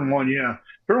 So Turn one, yeah.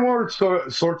 Turn one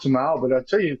sorts them out. But I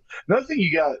tell you, another thing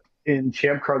you got in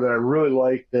ChampCar that I really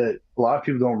like that a lot of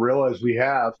people don't realize we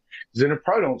have, is and they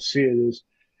probably don't see it, is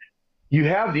you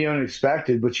have the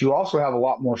unexpected, but you also have a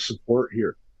lot more support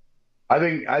here. I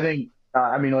mean,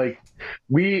 like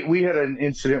we had an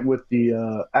incident with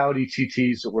the Audi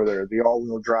TTs that were there, the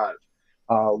all-wheel drive.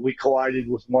 We collided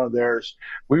with one of theirs.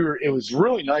 It was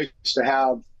really nice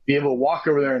to be able to walk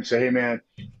over there and say, "Hey, man,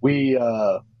 we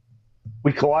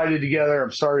collided together.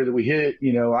 I'm sorry that we hit.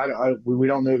 We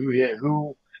don't know who hit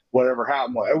who, whatever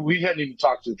happened." We hadn't even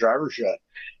talked to the drivers yet,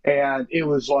 and it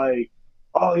was like,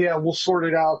 "Oh yeah, we'll sort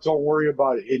it out. Don't worry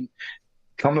about it." And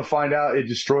come to find out, it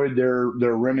destroyed their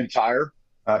rim and tire.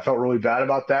 I felt really bad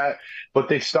about that, but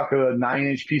they stuck a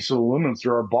 9-inch piece of aluminum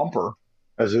through our bumper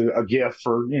as a gift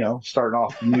for starting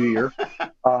off the new year.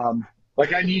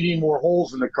 Like I need any more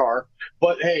holes in the car,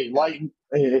 but hey,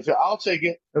 if I'll take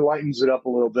it, it lightens it up a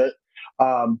little bit.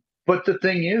 But the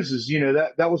thing is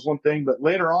that was one thing. But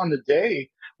later on the day,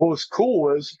 what was cool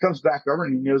was he comes back over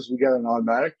and he knows we got an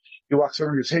automatic. He walks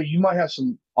over and goes, "Hey, you might have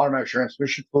some automatic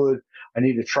transmission fluid. I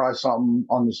need to try something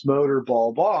on this motor,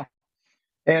 blah, blah."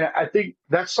 And I think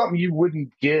that's something you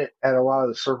wouldn't get at a lot of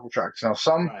the circle tracks. Now,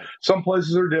 some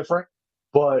places are different,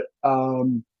 but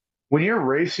when you're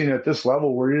racing at this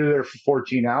level where you're there for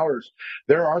 14 hours,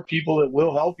 there are people that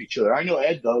will help each other. I know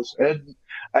Ed does.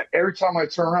 Every time I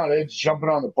turn around, Ed's jumping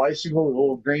on the bicycle, the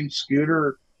little green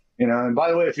scooter. And by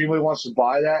the way, if anybody wants to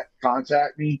buy that,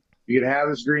 contact me. You can have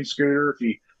this green scooter. If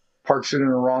he parks it in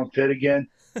the wrong pit again,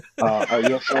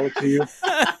 I'll sell it to you.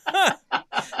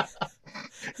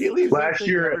 He leaves last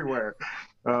year everywhere.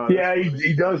 Yeah,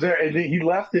 he does that, and he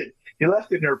left it. He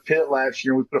left it in their pit last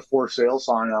year. We put a for sale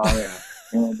sign on it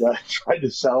and tried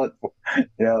to sell it.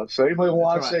 So anybody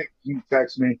wants it, you can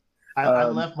text me. I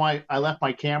left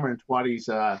my camera in Twatty's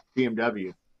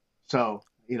BMW, so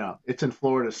it's in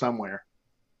Florida somewhere.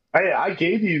 I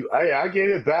gave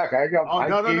it back. No.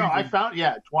 I found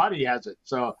Twatty has it,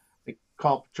 so I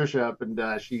called Patricia up and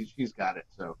she's got it.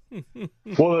 So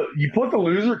well, you put the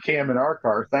loser cam in our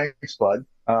car. Thanks, bud.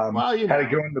 Had to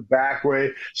go in the back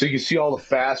way so you can see all the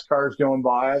fast cars going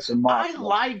by us. And I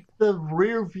like the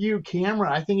rear view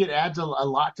camera. I think it adds a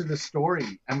lot to the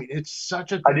story. I mean, it's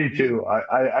such a. I do too.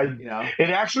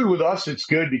 And actually with us, it's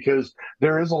good because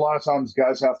there is a lot of times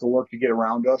guys have to work to get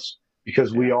around us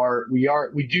because we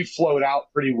do float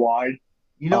out pretty wide.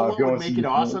 You know what would make it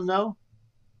awesome though?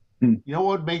 You know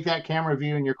what would make that camera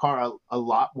view in your car a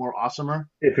lot more awesomer?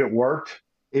 If it worked.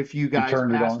 If you guys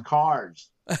passed cars.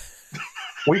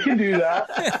 We can do that.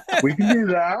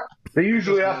 They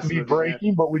usually have to be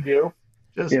braking, but we do.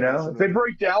 If they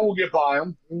break down, we'll get by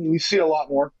them. We see a lot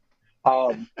more.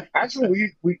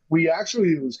 Actually, we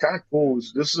actually, it was kind of cool.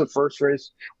 This is the first race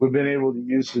we've been able to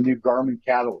use the new Garmin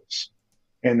catalyst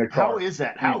in the car. How is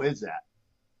that?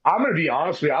 I'm going to be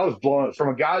honest with you. I was blown from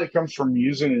a guy that comes from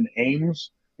using an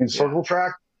Ames in circle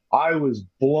track. I was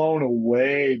blown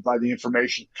away by the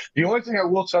information. The only thing I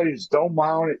will tell you is don't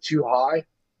mount it too high.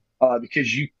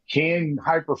 Because you can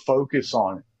hyper focus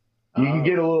on it. You can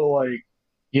get a little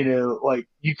like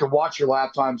you can watch your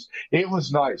lap times. It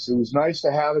was nice. It was nice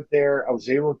to have it there. I was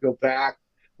able to go back.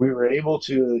 We were able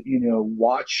to,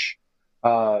 watch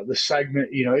the segment.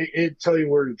 It tell you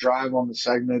where to drive on the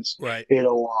segments. Right.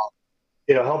 It'll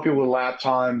help you with lap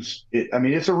times.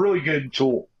 It's a really good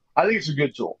tool. I think it's a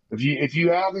good tool. If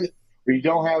you have it or you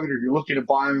don't have it or you're looking at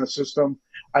buying the system,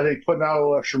 I think putting out a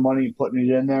little extra money and putting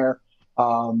it in there.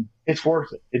 It's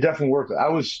worth it. It's definitely worth it. I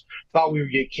thought we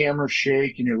would get camera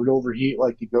shake and it would overheat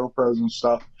like the GoPros and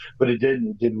stuff, but it didn't.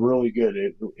 It did really good.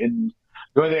 And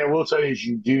the only thing I will tell you is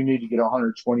you do need to get a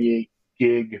 128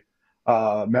 gig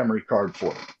memory card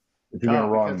for it if you're going to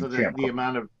run because of the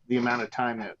amount of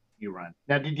time that you run.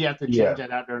 Now, did you have to change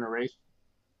that out during a race?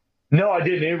 No, I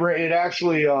didn't. It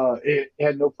actually it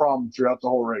had no problem throughout the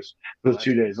whole race for the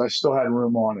 2 days. I still had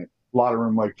room on it. A lot of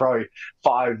room, like probably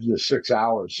 5 to 6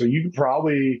 hours. So you could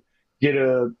probably get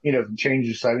change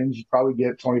the settings, you probably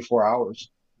get 24 hours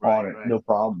on it. Right. No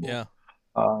problem. Yeah.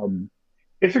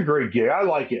 It's a great gig. I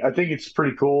like it. I think it's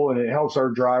pretty cool and it helps our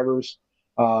drivers.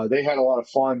 They had a lot of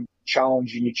fun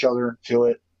challenging each other to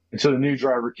it until the new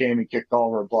driver came and kicked all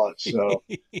of our butts. So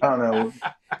I don't know.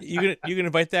 You gonna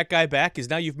invite that guy back? Because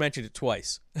now you've mentioned it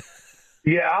twice.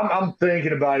 Yeah, I'm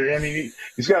thinking about it. I mean,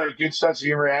 he's got a good sense of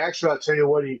humor. Actually, I'll tell you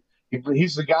what,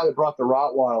 he's the guy that brought the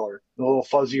Rottweiler, the little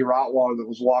fuzzy Rottweiler that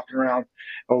was walking around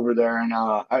over there. And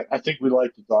I think we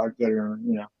like the dog better.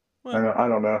 Well, I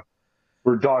don't know.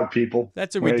 We're dog people.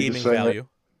 That's a We hate to redeeming say it. value.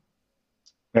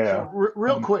 Yeah. So,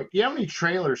 real quick, do you have any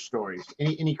trailer stories?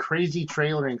 Any crazy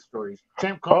trailering stories?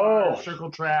 ChampCar, Oh.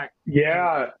 Circle Track.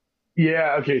 Yeah.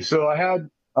 Yeah. Okay. So I had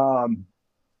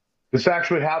this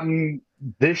actually happened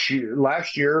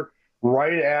last year,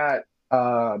 right at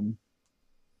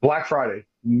Black Friday.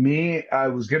 I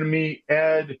was going to meet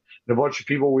Ed and a bunch of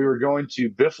people. We were going to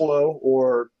Buffalo,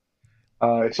 or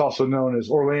it's also known as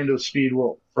Orlando Speed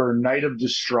World, for Night of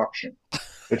Destruction.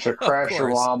 It's a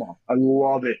crash-o-rama. I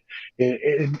love it.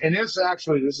 And this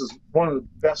is one of the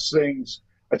best things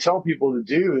I tell people to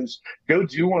do is go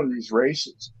do one of these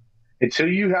races. Until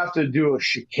you have to do a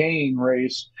chicane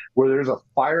race where there's a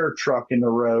fire truck in the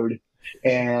road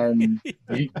and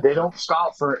they don't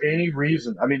stop for any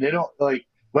reason. I mean, they don't like.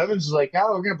 Levins is like,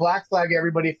 oh, we're gonna black flag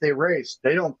everybody if they race.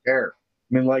 They don't care.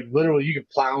 I mean, like literally, you can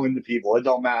plow into people. It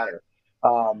don't matter.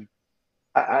 And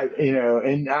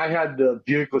I had the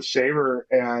Buick LeSabre,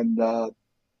 and I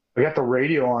got the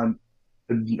radio on,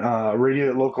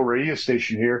 local radio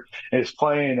station here, and it's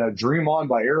playing "Dream On"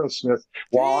 by Aerosmith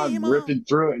while I'm ripping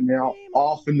through it. And now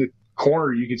off in the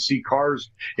corner, you can see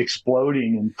cars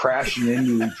exploding and crashing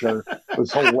into each other. It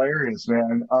was hilarious,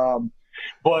 man.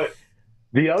 But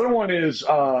the other one is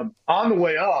on the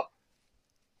way up.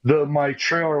 My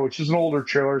trailer, which is an older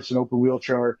trailer, it's an open wheel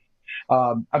trailer.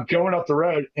 I'm going up the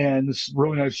road, and this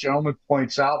really nice gentleman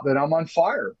points out that I'm on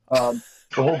fire. The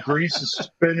whole grease is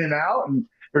spinning out, and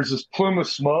there's this plume of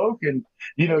smoke, and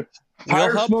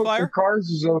tire smoke for cars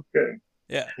is okay.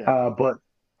 Yeah. But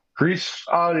grease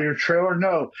out of your trailer,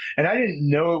 no. And I didn't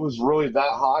know it was really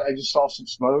that hot. I just saw some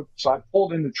smoke, so I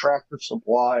pulled into Tractor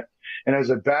Supply. And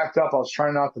as I backed up, I was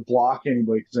trying not to block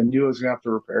anybody because I knew I was going to have to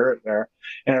repair it there.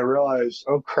 And I realized,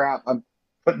 oh crap, I'm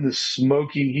putting this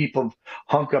smoking heap of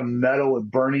hunk of metal with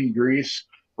burning grease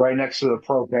right next to the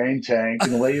propane tank.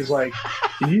 And the lady's like,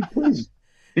 can you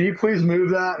please move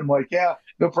that? I'm like, yeah,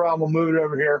 no problem. I'll move it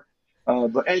over here.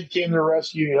 But Ed came to the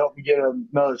rescue. He helped me get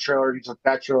another trailer. He took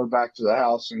that trailer back to the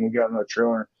house, and we got another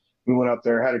trailer. We went up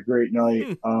there, had a great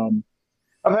night.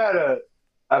 I've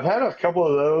had a couple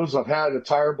of those. I've had a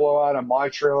tire blowout on my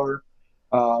trailer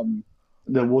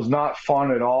that was not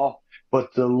fun at all.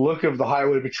 But the look of the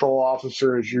highway patrol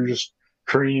officer as you're just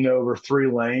careening over 3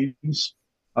 lanes,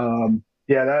 the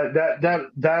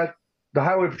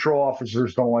highway patrol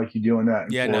officers don't like you doing that.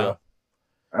 Yeah, Florida.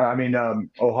 no. I mean,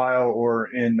 Ohio or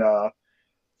in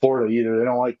Florida either. They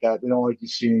don't like that. They don't like you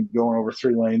seeing going over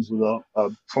 3 lanes with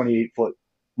a 28-foot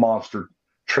monster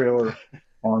trailer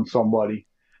on somebody.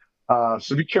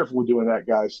 So be careful with doing that,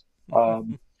 guys.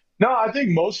 No, I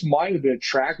think most of mine have been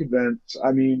track events.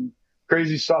 I mean,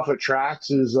 crazy stuff at tracks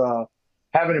is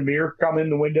having a mirror come in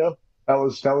the window. That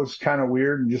was kind of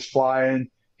weird and just fly in,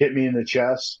 hit me in the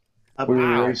chest. We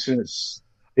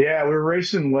were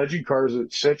racing legend cars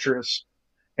at Citrus,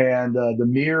 and the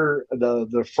mirror,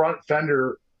 the front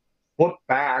fender flipped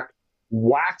back,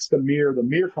 whacks the mirror. The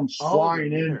mirror comes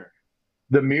flying in.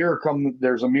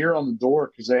 There's a mirror on the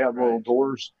door because they have little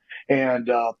doors, and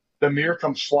the mirror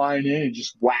comes flying in and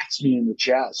just whacks me in the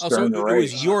chest. Oh, so it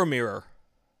was your mirror.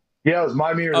 Yeah, it was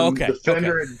my mirror. Oh, okay.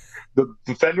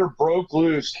 The fender broke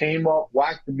loose, came up,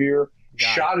 whacked the mirror,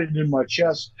 shot it in my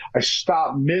chest. I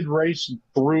stopped mid-race and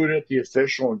threw it at the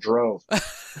official and drove.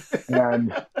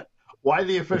 And why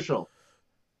the official?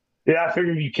 Yeah, I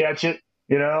figured you'd catch it,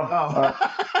 you know.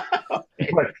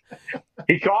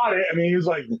 He caught it. I mean, he was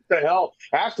like, what the hell?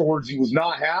 Afterwards, he was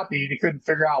not happy. He couldn't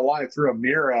figure out why I threw a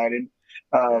mirror at him.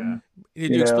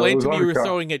 Did you explain to me you were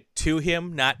throwing it to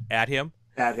him, not at him?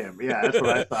 At him, yeah, that's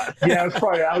what I thought. Yeah,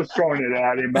 I was throwing it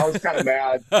at him. I was kind of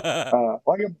mad.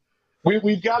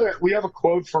 We have a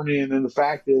quote for me, and then the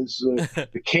fact is,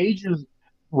 the cage is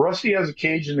Rusty has a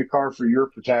cage in the car for your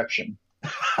protection.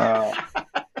 Because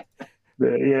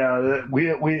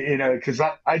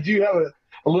I do have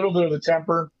a little bit of a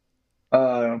temper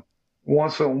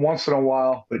once in a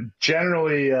while, but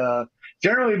generally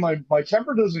my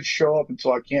temper doesn't show up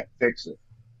until I can't fix it.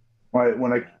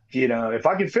 If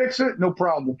I can fix it, no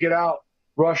problem. We'll get out,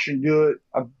 rush and do it.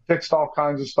 I've fixed all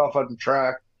kinds of stuff at the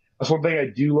track. That's one thing I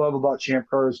do love about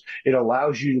ChampCar is it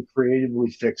allows you to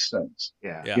creatively fix things.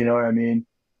 Yeah. You know what I mean?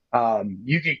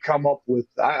 You can come up with,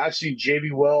 I've seen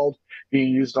JB Weld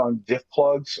being used on diff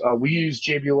plugs. We used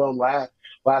JB Weld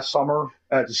last summer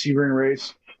at the Sebring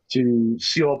race to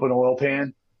seal up an oil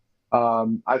pan.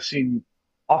 I've seen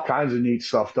all kinds of neat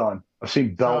stuff done. I've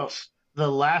seen belts. The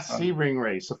last Sebring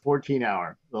race, the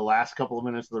 14-hour, the last couple of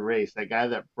minutes of the race, that guy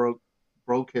that broke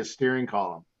his steering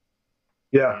column.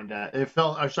 Yeah. And it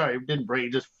didn't break.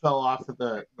 It just fell off of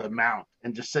the mount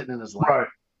and just sitting in his lap. Right.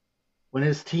 When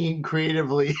his team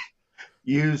creatively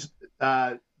used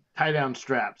tire tie-down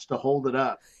straps to hold it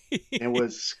up. It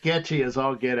was sketchy as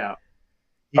all get out.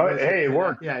 Hey, it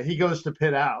worked. Yeah, he goes to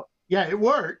pit out. Yeah, it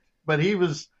worked, but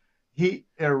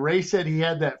Ray said he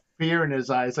had that fear in his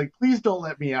eyes, like, please don't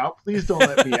let me out. Please don't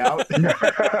let me out.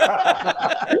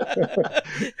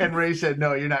 And Ray said,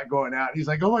 no, you're not going out. He's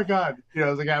like, oh my God.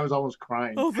 The guy was almost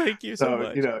crying. Oh, thank you so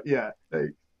much. Yeah.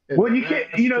 Well, you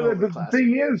can't, the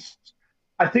thing is,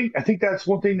 I think that's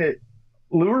one thing that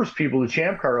lures people to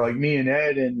ChampCar, like me and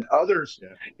Ed and others,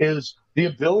 is the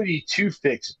ability to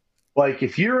fix it. Like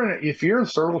if you're in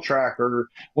circle track or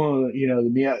one of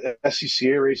the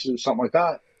SCCA races or something like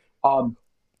that,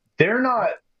 they're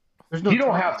not. You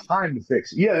don't have time to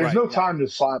fix it. Yeah, there's no time to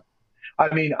slap.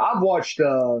 I mean, I've watched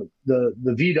the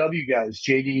VW guys,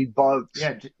 JD Bugs.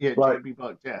 Yeah, JB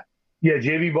Bugs. Yeah,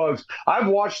 JB Bugs. I've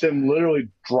watched them literally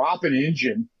drop an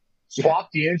engine,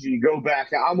 swap the engine, and go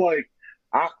back. I'm like,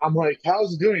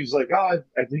 how's it doing? He's like, I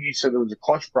think he said there was a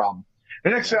clutch problem. The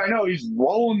next thing I know, he's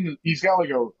rolling. He's got like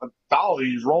a dolly.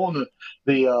 He's rolling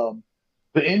the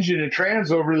engine and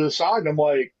trans over to the side. And I'm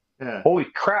like, holy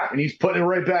crap! And he's putting it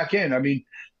right back in. I mean,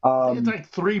 it's like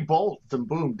 3 bolts and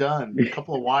boom, done. A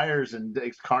couple of wires and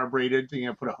it's carbureted.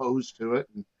 Put a hose to it.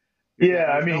 And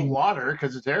I mean, no water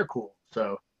because it's air cooled.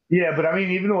 So yeah, but I mean,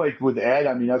 even like with Ed,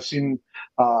 I mean, I've seen.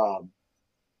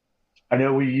 I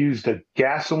know we used a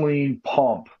gasoline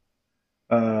pump,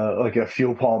 like a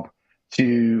fuel pump,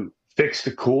 to fix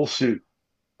the cool suit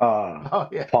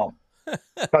pump.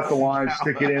 Cut the line,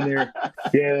 stick it in there.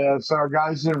 Yeah, so our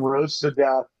guys didn't roast to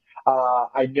death.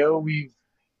 I know we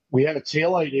had a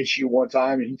taillight issue one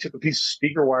time, and he took a piece of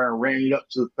speaker wire and ran it up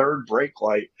to the 3rd brake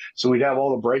light, so we'd have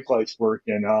all the brake lights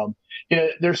working.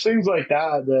 There's things like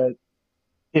that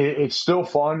it's still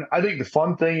fun. I think the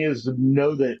fun thing is to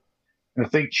know that, and I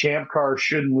think ChampCar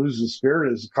shouldn't lose the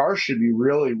spirit, is the car should be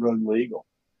really, really legal.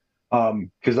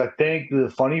 Because I think the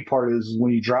funny part is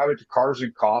when you drive it to Cars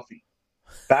and Coffee,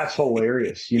 that's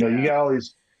hilarious. You got all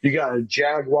these, you got a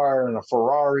Jaguar and a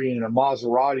Ferrari and a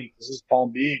Maserati, because this is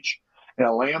Palm Beach, and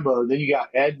a Lambo. Then you got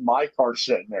Ed and my car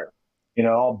sitting there,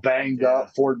 all banged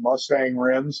up Ford Mustang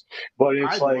rims. But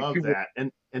it's I love that.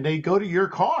 And they go to your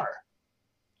car.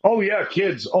 Oh yeah,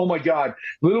 kids. Oh my God.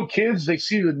 Little kids, they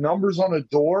see the numbers on the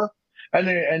door and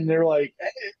they're like,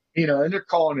 and they're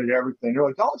calling it everything. They're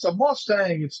like, oh, it's a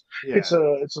Mustang. It's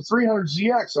a 300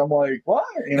 ZX. I'm like, what?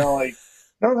 Like,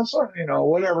 no, that's not,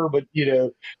 whatever. But,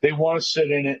 they want to sit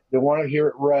in it. They want to hear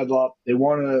it rev up. They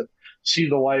want to see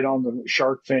the light on the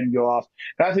shark fin go off.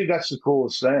 And I think that's the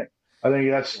coolest thing. I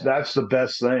think that's the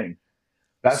best thing.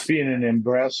 That's being an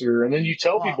ambassador. And then you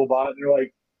tell people about it, and they're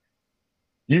like,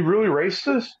 you really raced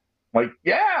this? Like,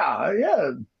 yeah.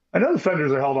 I know the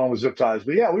fenders are held on with zip ties,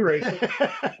 but yeah, we raced it.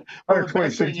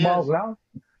 126 miles an hour.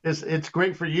 It's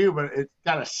great for you, but it's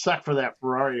gotta suck for that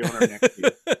Ferrari owner next to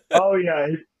you. Oh yeah.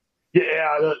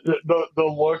 The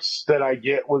looks that I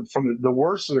get from the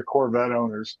worst of the Corvette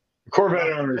owners. The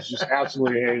Corvette owners just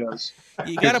absolutely hate us.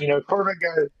 Corvette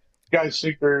guys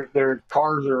think their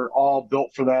cars are all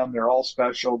built for them. They're all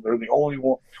special. They're the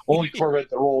only Corvette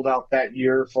that rolled out that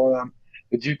year for them.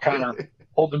 They do kind of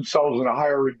hold themselves in a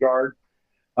higher regard.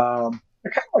 They're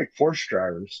kind of like Porsche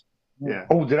drivers. Yeah.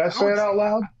 Oh, did I say it out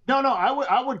loud? No.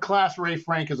 I would class Ray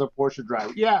Frank as a Porsche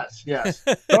driver. Yes.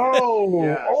 Oh.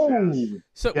 Yes, oh. yes.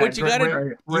 So what you got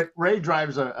to Ray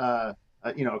drives a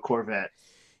Corvette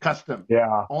custom.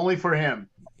 Yeah. Only for him.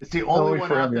 It's the only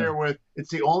one out there with. It's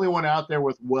the only one out there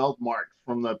with weld marks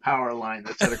from the power line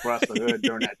that set across the hood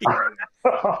during that time.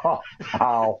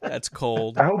 Wow. That's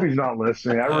cold. I hope he's not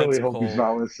listening. I really hope he's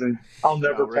not listening. I'll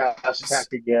never pass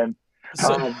TAC again.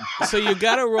 So you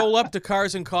got to roll up to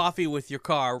Cars and Coffee with your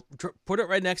car, put it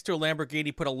right next to a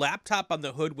Lamborghini, put a laptop on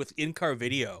the hood with in-car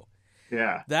video.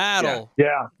 Yeah.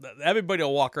 Everybody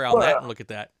will walk around that and look at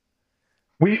that.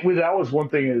 That was one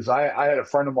thing is I had a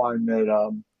friend of mine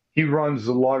that he runs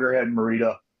the Loggerhead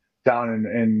Marina down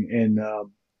in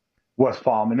West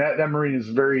Palm, and that marina is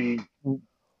very,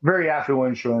 very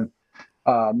affluential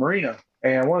marina.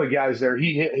 And one of the guys there,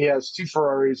 he has 2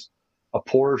 Ferraris, a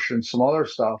Porsche, and some other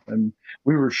stuff. And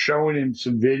we were showing him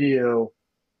some video.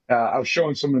 I was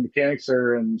showing some of the mechanics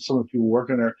there and some of the people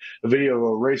working there a video of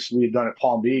a race we had done at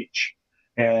Palm Beach,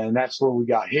 and that's where we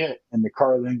got hit, and the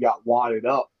car then got wadded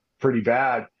up pretty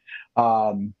bad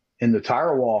in the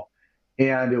tire wall.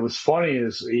 And it was funny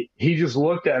is he just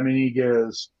looked at me and he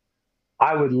goes,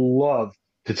 I would love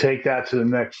to take that to the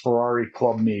next Ferrari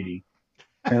club meeting.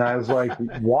 And I was like,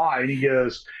 why? And he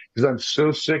goes, because I'm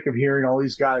so sick of hearing all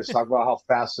these guys talk about how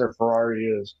fast their Ferrari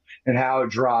is and how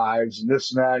it drives and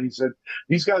this and that. And he said,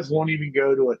 these guys won't even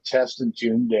go to a test and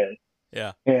tune day.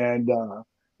 Yeah. And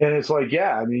And it's like,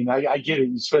 yeah, I mean, I get it.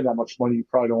 You spend that much money, you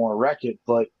probably don't want to wreck it.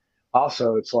 But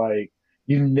also, it's like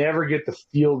you never get to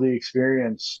feel the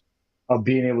experience of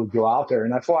being able to go out there.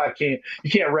 And that's why you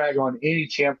can't rag on any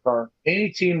champ car,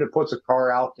 any team that puts a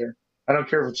car out there. I don't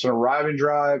care if it's an arrive and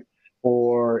drive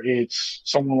or it's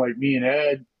someone like me and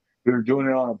Ed who are doing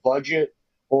it on a budget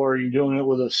or you're doing it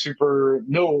with a super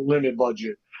no limit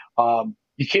budget.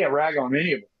 You can't rag on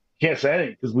any of it. You can't say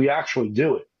anything because we actually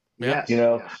do it. Yes,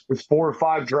 There's 4 or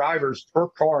 5 drivers per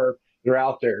car that are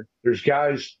out there. There's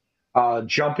guys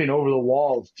jumping over the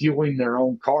wall, fueling their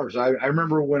own cars. I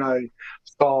remember when I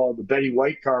saw the Betty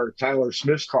White car, Tyler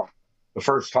Smith's car, the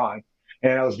first time,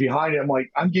 and I was behind it. I'm like,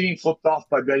 I'm getting flipped off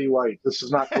by Betty White. This is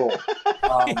not cool.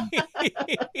 I've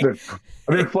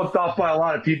been flipped off by a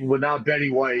lot of people, but not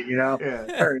Betty White. Yeah.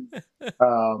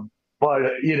 But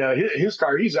his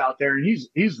car, he's out there and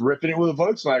he's ripping it with a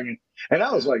Volkswagen, and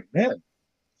I was like, man, this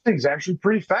thing's actually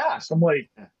pretty fast. I'm like,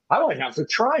 I might have to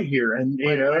try here. And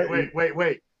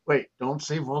wait! Don't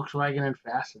say Volkswagen and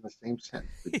fast in the same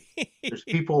sentence. There's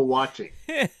people watching.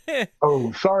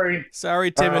 Oh, sorry,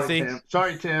 Timothy.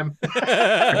 Sorry, Tim.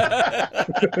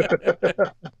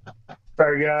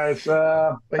 Sorry, guys.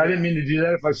 I didn't mean to do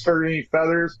that. If I stirred any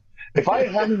feathers, if I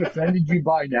haven't offended you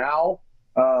by now,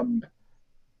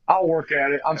 I'll work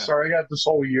at it. I'm sorry. I got this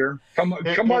whole year. Come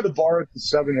by the bar at the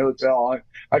 7 Hotel.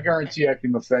 I guarantee I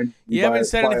can offend you. You haven't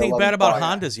said anything bad about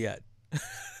Hondas yet.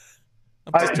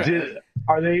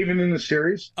 Are they even in the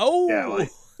series? Oh, yeah, well,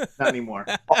 not anymore.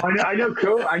 I know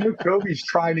Kobe's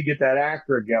trying to get that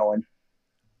Acura going.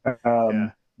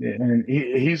 And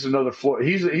he's another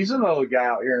he's another guy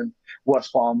out here in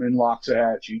West Palm in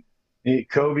Loxahatchee.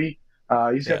 Kobe,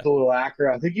 he's got the little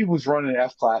Acura. I think he was running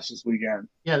F class this weekend.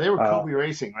 Yeah, they were Kobe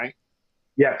Racing, right?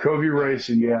 Yeah, Kobe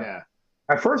Racing. Yeah.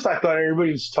 At first, I thought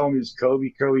everybody was telling me it was Kobe.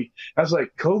 I was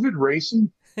like, COVID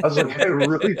Racing. I was like, I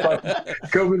really thought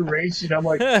COVID Racing. I'm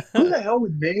like, who the hell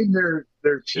would name their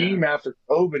team after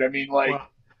COVID? I mean, like,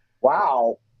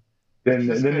 wow. Then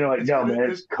they're like, no, man,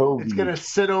 it's Kobe. It's gonna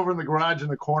sit over in the garage in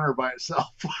the corner by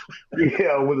itself.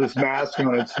 Yeah, with his mask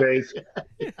on its face.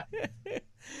 Put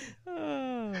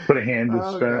a hand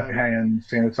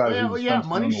sanitizer. Well, yeah,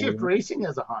 Money Shift Racing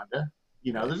has a Honda.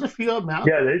 There's a few of them out.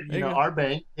 Yeah, our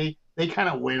bank, they kind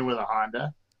of win with a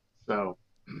Honda. So,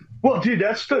 well, dude,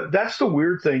 that's the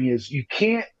weird thing is you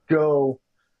can't go.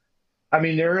 I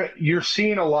mean, you're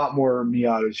seeing a lot more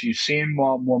Miatas. You're seeing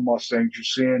more Mustangs. You're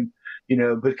seeing,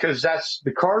 because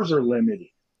the cars are limited.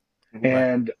 Right.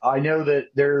 And I know that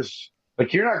there's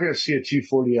you're not going to see a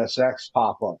 240SX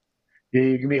pop up.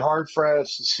 You can be hard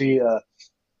pressed to see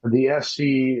the SC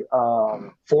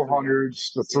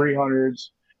 400s, the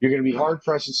 300s. You're going to be hard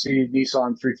pressed to see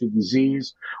Nissan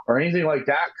 350Zs or anything like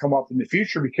that come up in the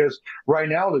future because right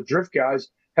now the drift guys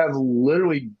have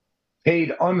literally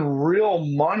paid unreal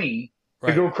money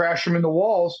to go crash them in the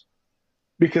walls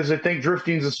because they think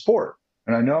drifting is a sport.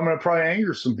 And I know I'm going to probably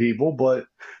anger some people, but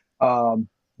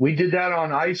we did that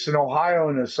on ice in Ohio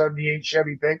in a 78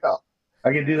 Chevy pickup.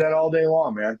 I can do that all day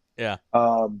long, man. Yeah.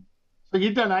 So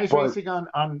you've done ice racing on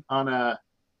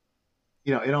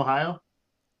in Ohio?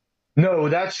 No,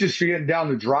 that's just you're getting down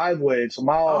the driveway. It's a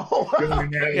mile.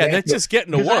 Yeah, that's just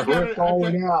getting to work.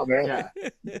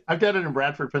 I've done it in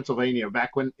Bradford, Pennsylvania.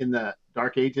 Back when in the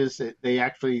dark ages, they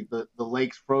actually the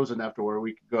lakes froze enough to where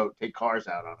we could go take cars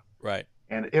out on them. Right.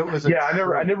 And it was I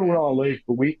never went on a lake,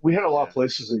 but we had a lot of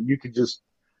places that you could just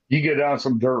get down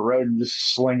some dirt road and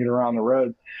just sling it around the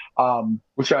road.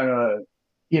 Which I know,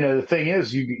 the thing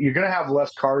is, you're going to have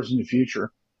less cars in the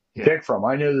future. Pick from.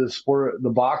 I know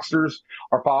the Boxsters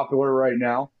are popular right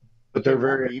now, but they're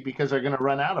very because they're going to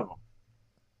run out of them.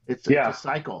 It's a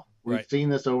cycle. We've seen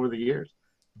this over the years.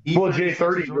 Well,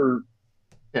 J30s are.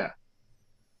 Yeah.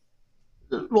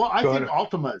 Well, I think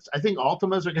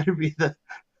Altimas are going to be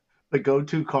the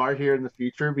go-to car here in the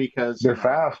future because they're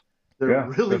fast. They're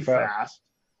really fast.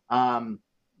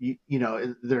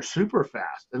 They're super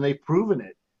fast, and they've proven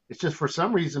it. It's just for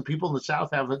some reason people in the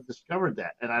South haven't discovered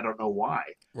that, and I don't know why.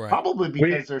 Right. Probably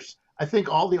because I think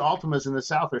all the Altimas in the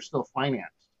South are still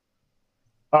financed.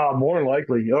 More than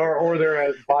likely, or they're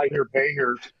at buy here, pay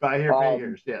here. Buy here, pay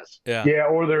here. Yes. Yeah.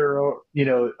 Or they're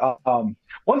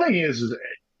one thing is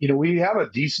we have a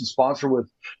decent sponsor with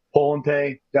Pull and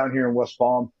Pay down here in West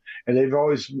Palm, and they've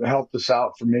always helped us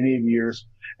out for many years.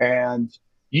 And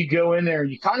you go in there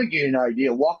and you kind of get an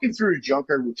idea. Walking through a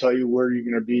junkyard will tell you where you're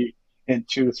going to be in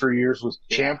 2 or 3 years with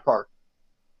ChampCar.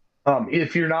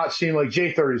 If you're not seeing like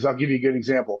J30s, I'll give you a good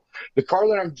example. The car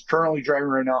that I'm currently driving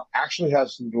right now actually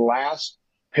has the last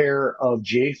pair of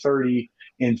J30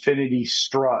 Infinity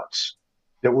struts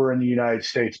that were in the United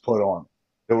States put on,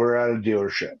 that were at a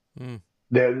dealership.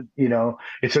 That,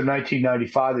 it's in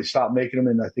 1995. They stopped making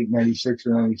them in, I think, 96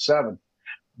 or 97.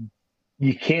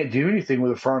 You can't do anything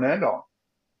with a front end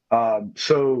on.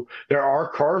 So there are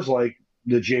cars like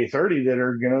the J30 that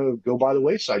are going to go by the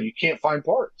wayside. You can't find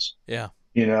parts. Yeah.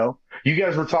 You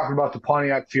guys were talking about the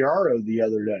Pontiac Fiero the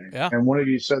other day. Yeah. And one of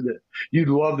you said that you'd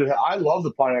love to. I love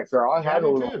the Pontiac Fiero. I had a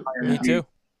little Me too.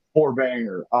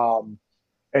 4-banger.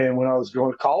 And when I was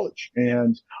going to college,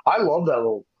 and I love that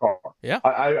little car. Yeah.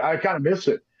 I kind of miss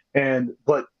it.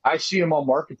 But I see them on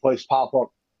Marketplace pop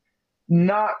up,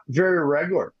 not very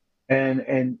regular.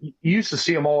 And you used to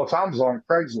see them all the time. It was on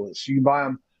Craigslist. You can buy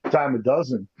them a dime a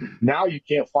dozen. Now you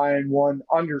can't find one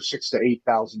under $6,000 to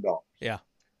 $8,000. Yeah.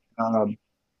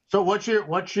 So what's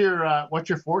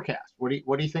your forecast? What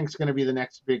do you think is going to be the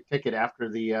next big ticket after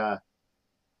the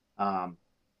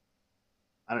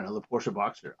I don't know, the Porsche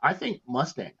Boxster? I think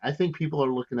Mustang. I think people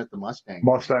are looking at the Mustang.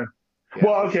 Mustang. Yeah,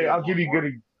 well, okay, I'll give you a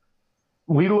good.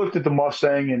 We looked at the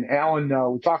Mustang, and Alan,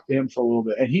 we talked to him for a little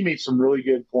bit, and he made some really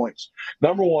good points.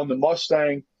 Number one, the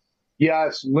Mustang, yeah,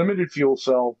 it's limited fuel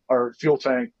cell or fuel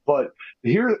tank, but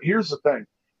here's the thing.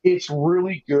 It's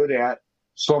really good at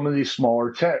some of these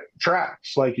smaller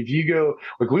tracks. Like if you go,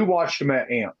 like we watched them at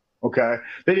AMP, okay?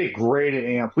 They did great at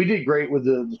AMP. We did great with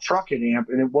the truck at AMP,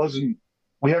 and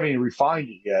we haven't even refined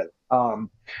it yet.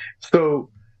 So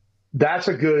that's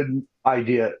a good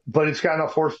idea, but it's got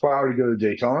enough horsepower to go to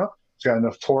Daytona. It's got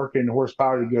enough torque and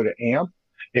horsepower to go to AMP.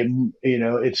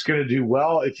 It's going to do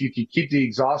well if you can keep the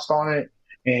exhaust on it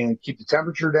and keep the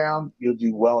temperature down. You'll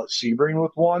do well at Sebring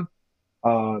with one.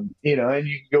 And you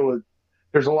can go with.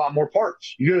 There's a lot more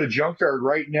parts. You go to the junkyard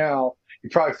right now, you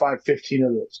probably find 15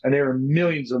 of those, and there are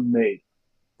millions of them made.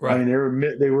 Right. I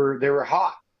mean, they were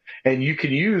hot, and you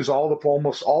can use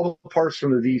almost all the parts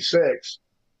from the V6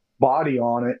 body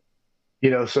on it.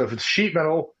 So if it's sheet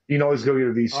metal, you can always go get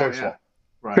a V6 one.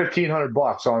 Right.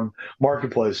 $1,500 on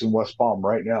Marketplace in West Palm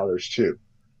right now. There's two.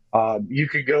 You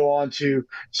could go on to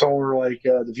somewhere like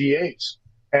the V8s,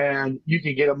 and you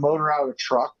can get a motor out of the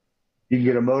truck. You can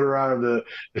get a motor out of the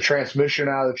transmission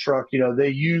out of the truck. They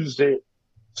used it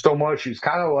so much. It's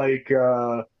kind of like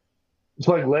it's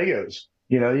like Legos.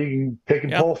 You can pick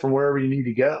and pull from wherever you need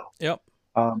to go. Yep.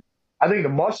 I think the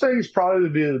Mustang is probably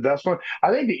be the best one.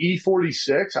 I think the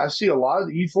E46. I see a lot of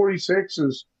the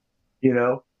E46s.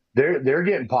 They're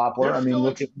getting popular.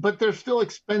 But they're still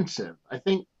expensive. I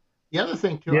think the other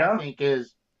thing too. I think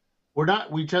is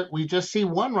we just see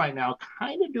one right now,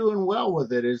 kind of doing well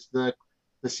with it. Is the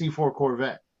C4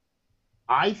 Corvette.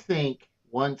 I think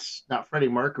once, not Freddie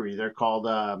Mercury, they're called,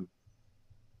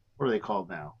 what are they called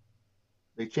now?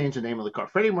 They changed the name of the car.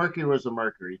 Freddie Mercury was the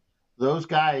Mercury. Those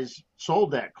guys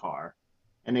sold that car,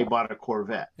 and they bought a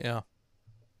Corvette. Yeah.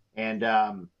 And,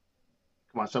 come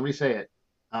on, somebody say it.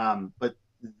 But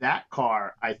that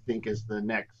car, I think, is the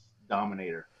next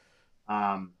dominator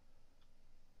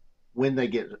when they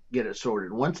get it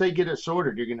sorted. Once they get it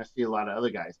sorted, you're going to see a lot of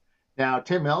other guys. Now,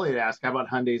 Tim Elliott asked, how about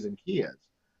Hyundais and Kias?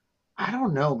 I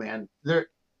don't know, man.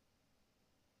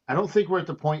 I don't think we're at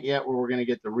the point yet where we're going to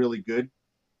get the really good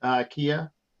Kia,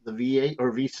 the V8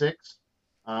 or V6.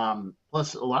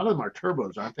 Plus, a lot of them are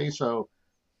turbos, aren't they? So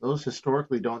those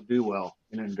historically don't do well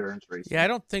in endurance racing. Yeah, I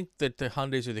don't think that the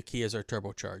Hyundais or the Kias are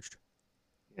turbocharged.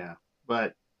 Yeah,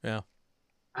 but yeah,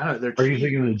 I don't know. Are you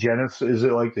thinking of the Genesis? Is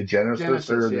it like the Genesis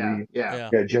or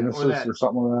the Genesis or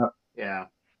something like that? Yeah.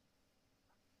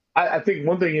 I think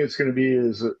one thing it's going to be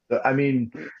is, you're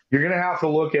going to have to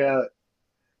look at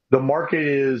the market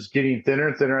is getting thinner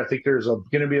and thinner. I think there's going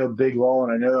to be a big lull,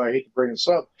 and I know I hate to bring this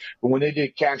up, but when they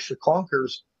did Cash for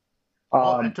Clunkers,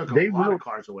 that took a lot of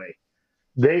cars away.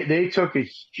 They took a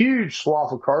huge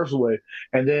swath of cars away,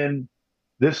 and then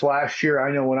this last year,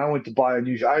 I know when I went to buy I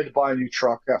had to buy a new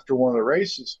truck after one of the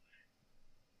races.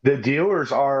 The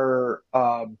dealers are,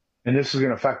 and this is going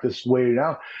to affect us way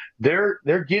down.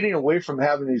 They're getting away from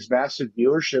having these massive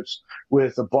dealerships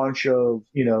with a bunch of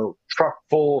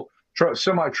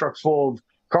semi trucks full of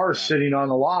cars sitting on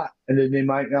the lot, and then they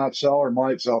might not sell or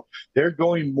might sell. They're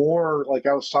going more like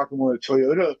I was talking with the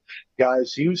Toyota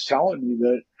guys. He was telling me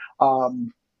that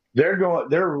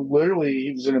they're literally,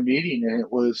 he was in a meeting and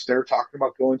they're talking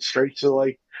about going straight to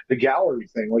like the gallery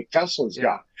thing, like Tesla's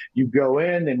got. You go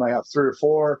in, they might have 3 or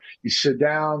 4, you sit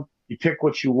down, you pick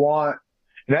what you want.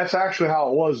 And that's actually how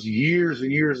it was years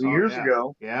and years and years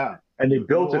ago. Yeah. And they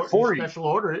built it for you. Special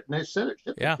order it and they sent it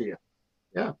to you.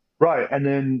 Yeah. Right. And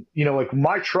then, like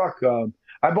my truck,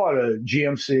 I bought a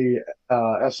GMC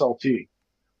SLT.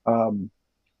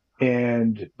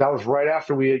 And that was right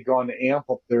after we had gone to AMP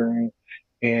up there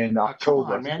in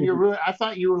October. Come on, man, I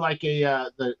thought you were like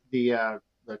the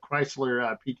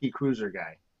Chrysler PT Cruiser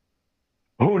guy.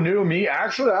 Who knew me?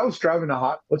 Actually, I was driving a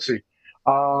hot. Let's see.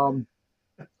 Um,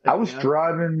 I was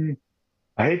driving.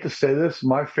 I hate to say this,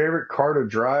 my favorite car to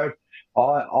drive,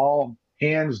 all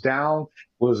hands down,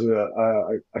 was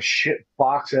a shit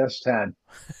Fox S10.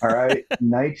 All right, I had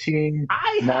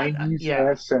 1990s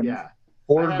S10 yeah. I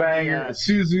Ford had the banger,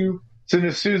 Isuzu. It's in a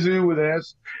Isuzu with an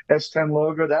S10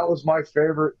 logo. That was my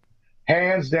favorite,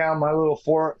 hands down. My little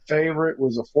favorite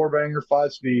was a four banger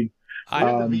 5-speed. I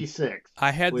had the V6.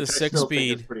 I had the which I still think is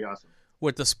 6-speed pretty awesome.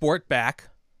 with the sport back.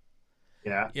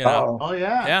 Yeah. You know. Oh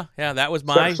yeah. Yeah. That was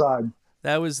my. Side.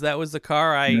 That was the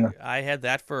car. I had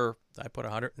that for. I put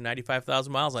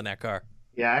 195,000 miles on that car.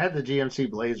 Yeah, I had the GMC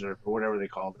Blazer or whatever they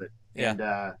called it. Yeah. And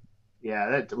that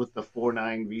with the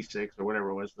 4.9 V6 or whatever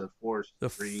it was, the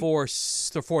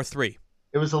 4.3.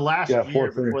 It was the last year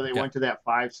 4.3. before they went to that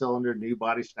 5-cylinder new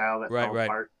body style that fell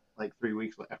apart like 3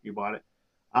 weeks after you bought it.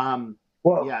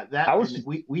 Well, yeah,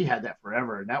 we had that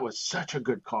forever, and that was such a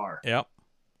good car. Yep.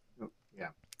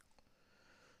 Yeah.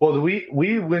 Well,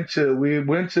 we went to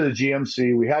the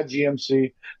GMC. We had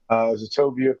GMC as a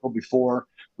tow vehicle before.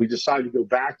 We decided to go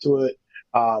back to it,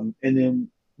 and then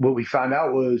what we found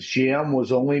out was GM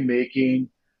was only making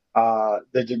the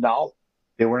Denali.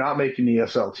 They were not making the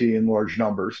SLT in large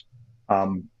numbers.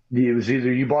 It was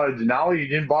either you bought a Denali, you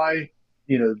didn't buy,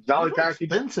 Denali package.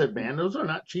 Expensive, man. Those are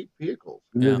not cheap vehicles.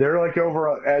 Yeah. They're like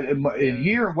over in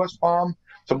here in West Palm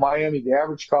to Miami. The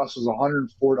average cost was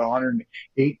 $104,000 to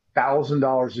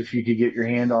 $108,000 if you could get your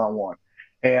hand on one,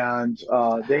 and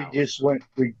they just went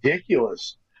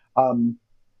ridiculous. And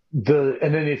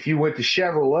then if you went to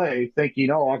Chevrolet,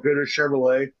 thinking, oh, I'll go to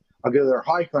Chevrolet, I'll go to their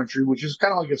High Country, which is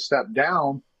kind of like a step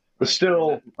down, but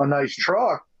still a nice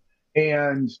truck,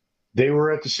 and they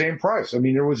were at the same price. I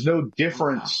mean, there was no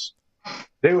difference.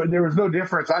 There was no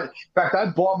difference. In fact, I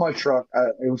bought my truck.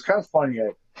 It was kind of funny.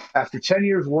 After 10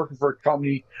 years working for a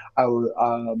company,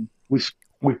 we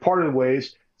parted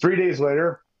ways. 3 days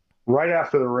later, right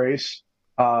after the race,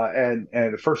 and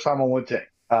the first time I went to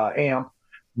AMP,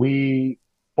 we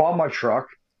bought my truck.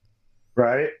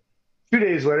 Right. 2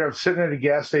 days later, I'm sitting at a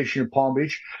gas station in Palm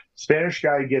Beach. Spanish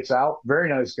guy gets out, very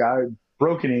nice guy,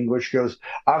 broken English, goes,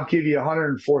 "I'll give you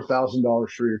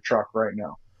 $104,000 for your truck right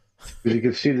now," because you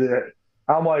can see that.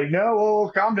 I'm like,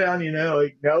 no, calm down, no.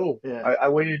 Yeah. I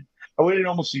waited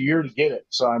almost a year to get it.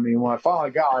 So I mean, when I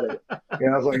finally got it, I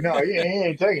was like, no, he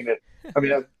ain't taking it. I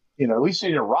mean, at least he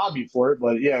didn't rob you for it,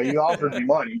 but yeah, he offered me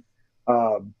money.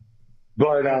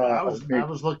 But I was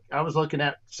looking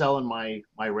at selling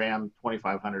my Ram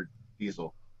 2500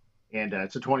 diesel, and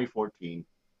it's a 2014,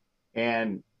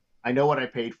 and I know what I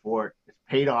paid for it. It's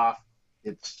paid off.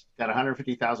 It's got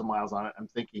 150,000 miles on it. I'm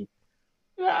thinking,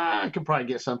 I could probably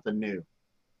get something new.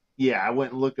 Yeah, I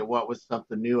went and looked at what was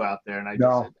something new out there, and I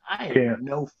just said, I have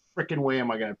no freaking way am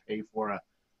I going to pay for a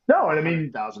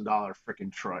 $100,000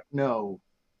 freaking truck. No.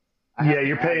 Yeah,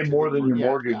 you're paying more than your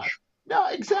mortgage. God. No,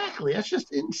 exactly. That's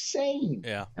just insane.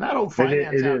 Yeah. And I don't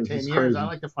finance out 10 years. Crazy. I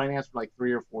like to finance for like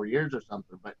 3 or 4 years or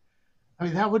something. But I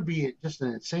mean, that would be just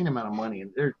an insane amount of money.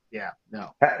 And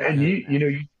no. And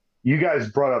you guys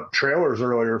brought up trailers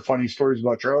earlier. Funny stories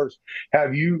about trailers.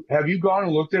 Have you gone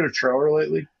and looked at a trailer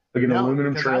lately? Like an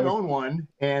aluminum trailer? I own one,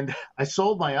 and I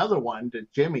sold my other one to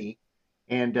Jimmy,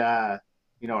 and our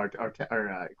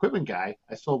equipment guy.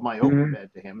 I sold my open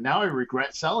bed to him. Now I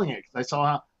regret selling it because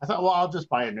I thought, well, I'll just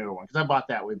buy a newer one because I bought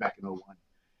that way back in 2001,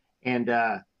 and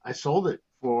I sold it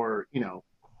for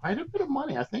quite a bit of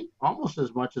money. I think almost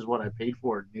as much as what I paid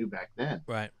for it new back then.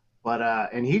 Right. But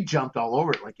and he jumped all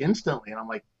over it like instantly, and I'm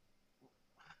like,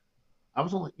 I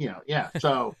was only,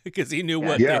 so because he knew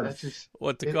what the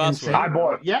cost was. I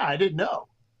bought. Yeah, I didn't know.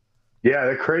 Yeah,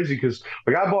 they're crazy because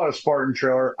I bought a Spartan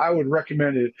trailer. I would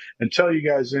recommend it and tell you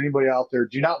guys, anybody out there,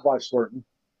 do not buy Spartan.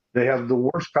 They have the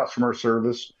worst customer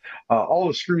service. All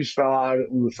the screws fell out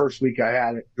in the first week I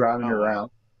had it driving it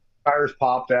around. Tires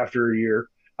popped after a year.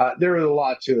 There was a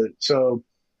lot to it. So,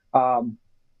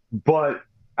 but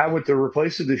I went to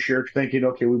replace it this year thinking,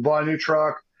 okay, we bought a new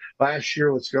truck last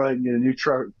year. Let's go ahead and get a new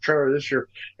trailer this year.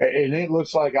 And it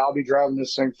looks like I'll be driving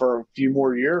this thing for a few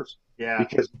more years. Yeah.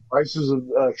 Because the prices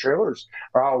of trailers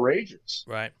are outrageous.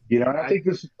 Right. And I think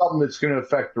this is something that's going to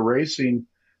affect the racing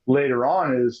later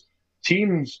on is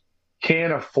teams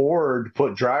can't afford to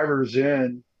put drivers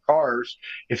in cars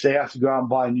if they have to go out and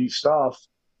buy new stuff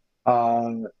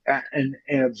and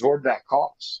absorb that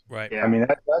cost. Right. Yeah. I mean,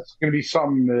 that's going to be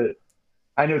something that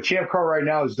I know ChampCar right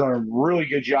now has done a really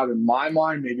good job in my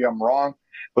mind. Maybe I'm wrong,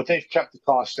 but they've kept the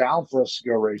cost down for us to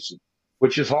go racing,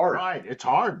 which is hard. Right. It's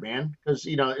hard, man, because,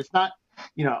 it's not,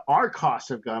 our costs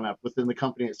have gone up within the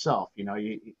company itself.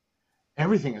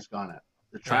 Everything has gone up.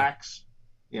 The tracks,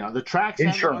 You know, the tracks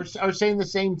are saying the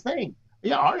same thing.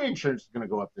 Yeah, our insurance is going to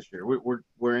go up this year.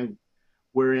 We're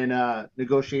in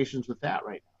negotiations with that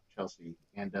right now, Chelsea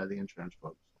and the insurance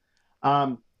folks.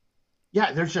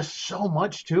 Yeah, there's just so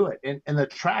much to it, and the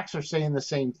tracks are saying the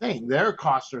same thing. Their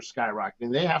costs are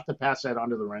skyrocketing. They have to pass that on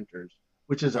to the renters,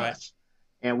 which is us,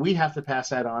 and we have to pass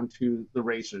that on to the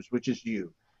racers, which is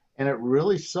you. And it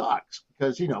really sucks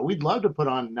because we'd love to put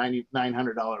on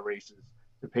 $900 races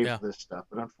to pay for this stuff,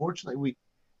 but unfortunately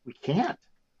we can't.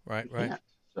 Right. Can't.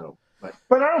 So,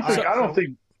 but I don't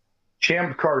think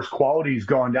ChampCar's quality has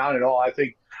gone down at all. I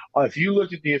think if you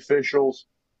look at the officials,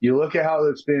 you look at how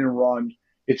it's being run.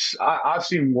 I've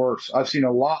seen worse. I've seen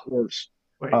a lot worse.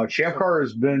 ChampCar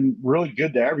has been really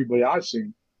good to everybody I've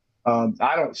seen.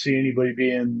 I don't see anybody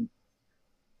being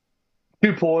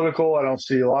too political. I don't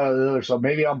see a lot of the other stuff.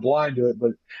 Maybe I'm blind to it,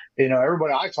 but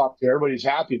everybody I talk to, everybody's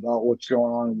happy about what's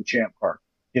going on in the ChampCar.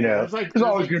 There's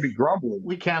always going to be grumbling.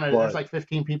 We counted. There's like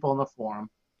 15 people in the forum,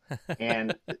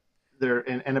 and they're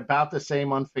and about the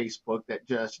same on Facebook that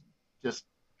just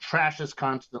trashes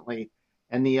constantly.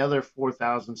 And the other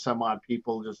 4,000 some odd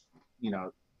people just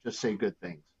say good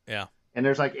things. Yeah. And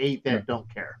there's like 8 that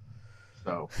don't care.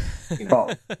 So,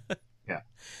 yeah.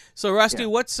 So Rusty,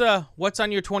 what's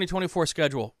on your 2024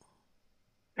 schedule?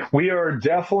 We are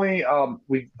definitely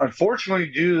we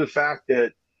unfortunately, due to the fact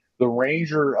that the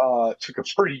Ranger took a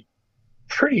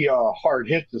pretty hard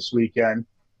hit this weekend.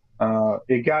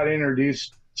 It got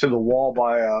introduced to the wall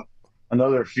by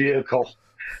another vehicle.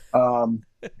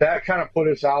 That kind of put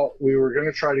us out. We were going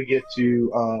to try to get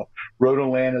to Road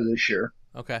Atlanta this year.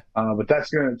 Okay. But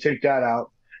that's going to take that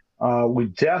out. We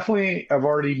definitely have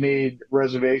already made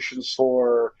reservations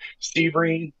for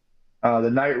Sebring, the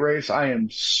night race. I am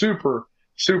super,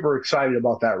 super excited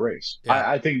about that race.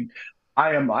 Yeah.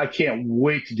 I can't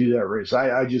wait to do that race.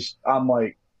 I'm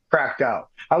like cracked out.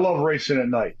 I love racing at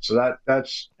night. So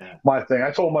that's my thing. I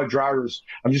told my drivers,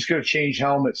 I'm just going to change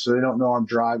helmets so they don't know I'm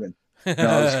driving. I'll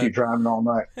just keep driving all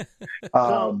night.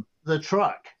 So the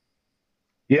truck.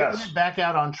 Yes. Didn't it back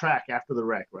out on track after the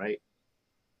wreck, right?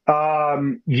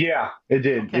 Yeah, it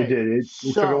did. Okay. It did. It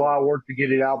took a lot of work to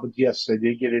get it out, but yes, they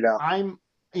did get it out. I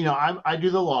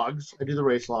do the logs. I do the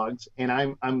race logs, and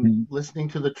I'm listening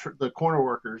to the corner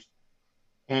workers,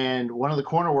 and one of the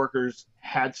corner workers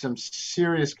had some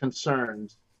serious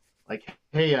concerns, like,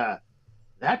 hey,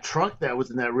 that truck that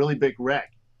was in that really big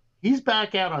wreck, he's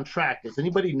back out on track. Does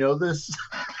anybody know this?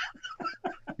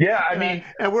 Yeah, I mean,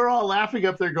 and we're all laughing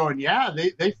up there going, yeah,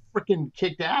 they freaking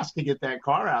kicked ass to get that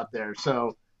car out there.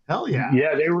 So hell yeah.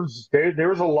 Yeah, there was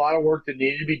a lot of work that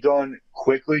needed to be done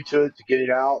quickly to get it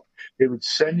out. They would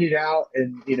send it out,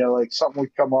 and like something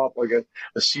would come up, like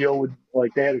a seal would,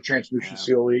 like they had a transmission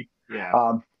seal leak.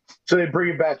 Yeah. So they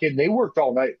bring it back in. They worked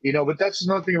all night, but that's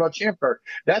another thing about ChampCar.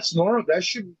 That's normal. That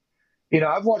should.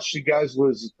 I've watched the guys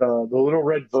with the little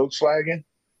red Volkswagen.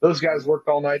 Those guys worked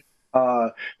all night.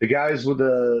 The guys with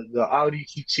the Audi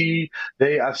TT,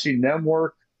 I've seen them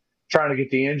work trying to get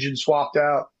the engine swapped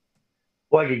out.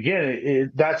 Like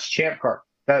again, that's ChampCar.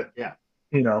 That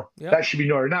that should be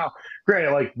normal. Now,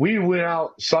 granted, like we went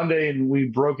out Sunday and we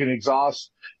broke an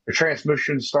exhaust. The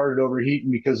transmission started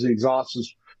overheating because the exhaust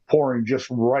was pouring just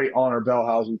right on our bell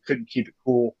housing. We couldn't keep it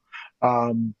cool.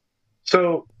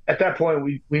 So at that point,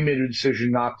 we made a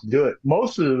decision not to do it.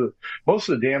 Most of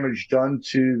the damage done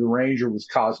to the Ranger was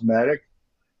cosmetic.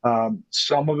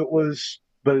 Some of it was,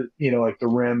 but like the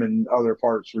rim and other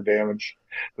parts were damaged.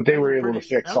 But they were able to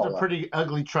fix all that. That was a pretty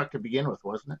ugly truck to begin with,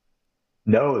 wasn't it?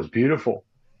 No, it was beautiful.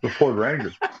 The Ford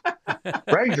Ranger.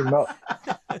 Ranger, no.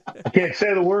 I can't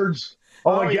say the words.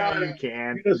 Oh my God, you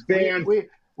can.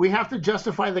 We have to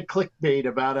justify the clickbait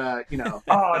about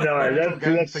Oh no,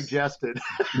 that's suggested.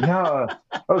 No,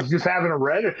 I was just having a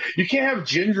Reddit. You can't have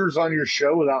gingers on your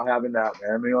show without having that,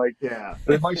 man. I mean, like,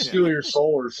 they might steal your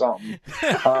soul or something.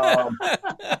 But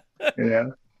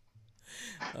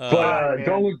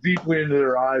don't look deeply into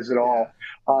their eyes at all.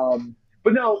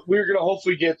 But no, we're going to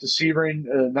hopefully get the Sebring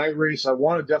night race. I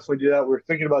want to definitely do that. We're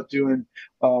thinking about doing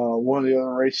one of the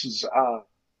other races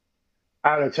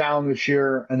out of town this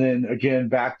year, and then again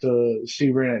back to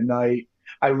Sebring at night.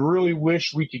 I really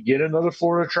wish we could get another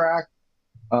Florida track.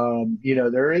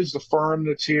 There is the firm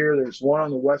that's here. There's one on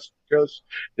the West Coast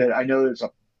that I know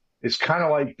it's kind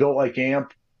of like built like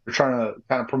AMP. They're trying to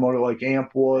kind of promote it like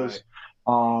AMP was.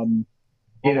 Right.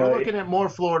 We're looking at more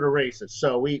Florida races,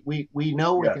 so we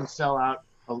know we can sell out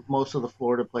most of the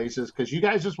Florida places because you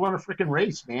guys just want to freaking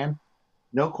race, man.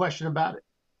 No question about it.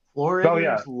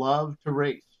 Floridians love to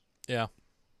race. Yeah.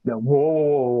 No,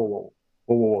 whoa.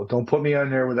 Don't put me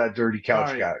on there with that dirty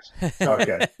couch, guys.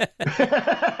 Okay.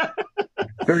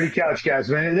 Dirty couch guys,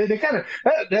 man. They kind of,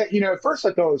 at first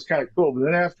I thought it was kind of cool, but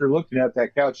then after looking at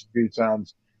that couch a few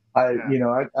times, I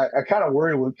kind of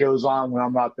worry what goes on when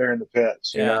I'm not there in the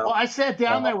pits. You know? Well, I sat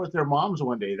down there with their moms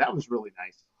one day. That was really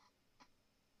nice.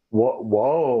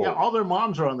 Whoa. Yeah, all their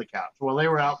moms are on the couch. Well, they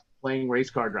were out playing race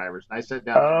car drivers, and I sat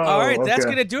down. All right, that's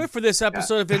going to do it for this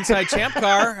episode of Inside Champ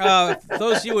Car. For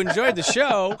those of you who enjoyed the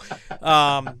show,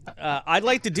 I'd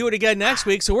like to do it again next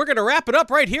week, so we're going to wrap it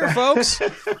up right here, folks.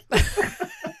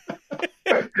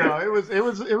 No, it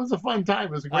was a fun time.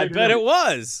 It was a great. I bet it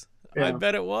was. Yeah. I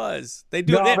bet it was. They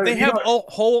do. No, they have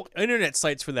whole internet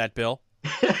sites for that, Bill.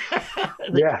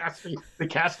 The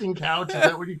casting couch, is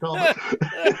that what you call it?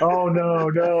 Oh no,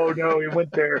 he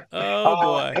went there. Oh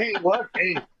boy. Hey, what?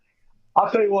 Hey, I'll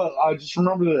tell you what. I just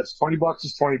remember this: $20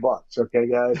 is $20. Okay,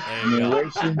 guys.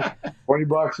 Racing,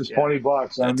 $20 is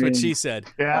 $20. That's what she said.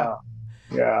 Yeah.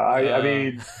 I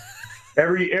mean,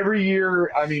 every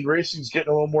year. I mean, racing's getting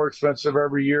a little more expensive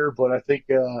every year, but I think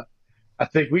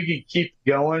we can keep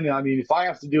going. I mean, if I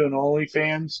have to do an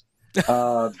OnlyFans,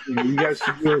 you guys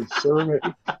can do it. Serve it.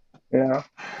 Yeah.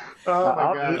 Oh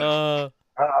my God.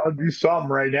 I'll do something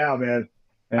right now, man.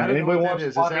 I don't know what that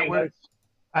is.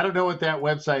 I don't know what that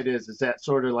website is. Is that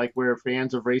sort of like where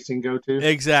fans of racing go to?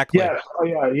 Exactly. Yeah.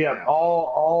 Oh, yeah.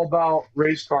 All about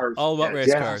race cars. All about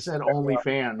race cars. I said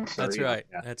OnlyFans. So, That's right.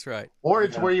 Yeah. That's right. Or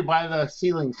it's where you buy the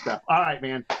ceiling stuff. All right,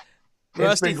 man.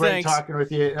 Rusty, it's been great thanks. talking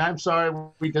with you. And I'm sorry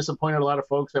we disappointed a lot of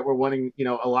folks that were wanting,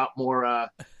 a lot more.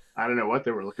 I don't know what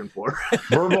they were looking for.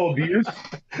 Verbal abuse.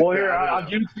 Well, here I'll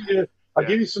give you. I'll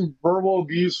give you some verbal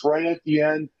abuse right at the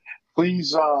end.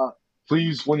 Please,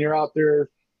 when you're out there,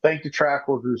 thank the track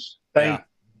workers. Thank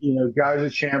guys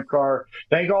at ChampCar.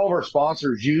 Thank all of our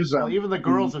sponsors. Use them. Well, even the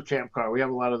girls of ChampCar. We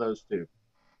have a lot of those too.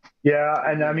 Yeah,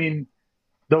 and I mean,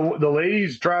 the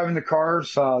ladies driving the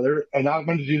cars. And I'm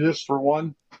going to do this for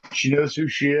one. She knows who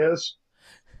she is.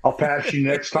 I'll pass you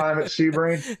next time at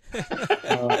Sebring.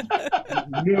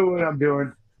 You know what I'm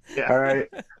doing. Yeah. All right.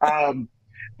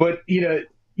 But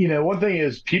one thing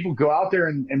is people go out there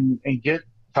and get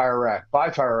tire rack, buy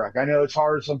tire rack. I know it's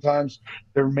hard sometimes.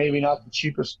 They're maybe not the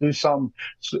cheapest. Do some,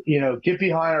 get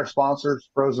behind our sponsors,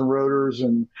 Frozen Rotors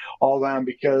and all that,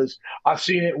 because I've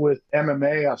seen it with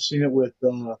MMA. I've seen it with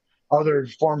other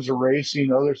forms of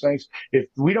racing, other things. If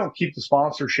we don't keep the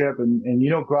sponsorship and you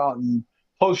don't go out and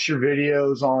post your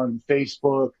videos on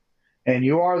Facebook, and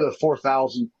you are the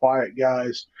 4,000 quiet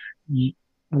guys,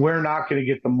 we're not going to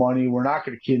get the money. We're not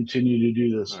going to continue to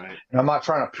do this. Right. And I'm not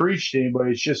trying to preach to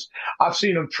anybody. It's just I've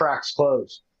seen them tracks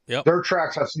close. Yep. Their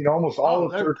tracks, I've seen almost all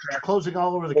of their tracks closing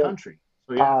all over the country.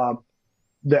 So, yeah.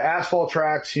 The asphalt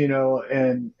tracks,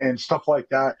 and stuff like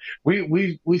that.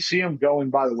 We see them going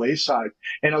by the wayside,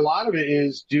 and a lot of it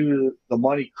is due to the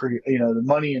money creep, the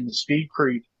money and the speed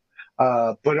creep.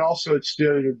 But also it's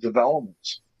due to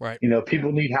developments. Right.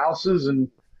 People need houses, and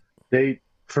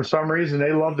for some reason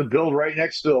they love to build right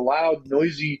next to a loud,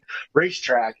 noisy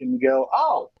racetrack, and you go,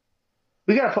 oh,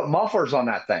 we got to put mufflers on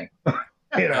that thing.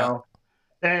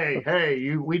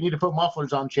 Hey, we need to put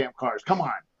mufflers on Champ cars. Come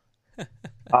on.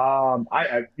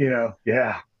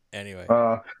 Yeah. Anyway,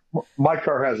 my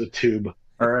car has a tube.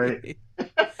 All right.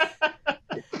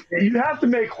 You have to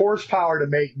make horsepower to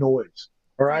make noise.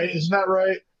 All right. Isn't that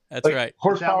right? That's right.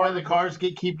 Horsepower. Is that why the cars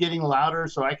keep getting louder,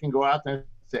 so I can go out there and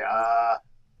say,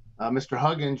 Mr.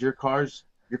 Huggins, your car's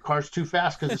too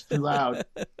fast because it's too loud.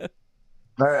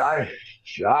 I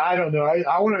don't know.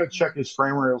 I want to check his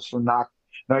frame rails for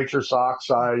nitrous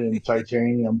oxide and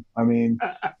titanium. I mean,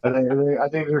 I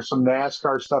think there's some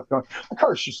NASCAR stuff going. The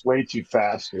car's just way too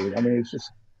fast, dude. I mean,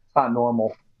 it's not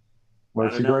normal. But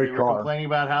it's a great car. Complaining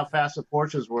about how fast the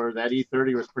Porsches were. That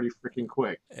E30 was pretty freaking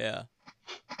quick. Yeah.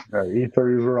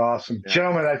 E30s were awesome,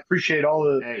 gentlemen. I appreciate all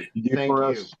the you do for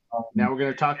us. Now we're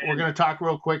going to talk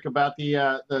real quick about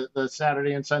the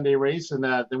Saturday and Sunday race, and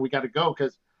then we got to go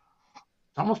because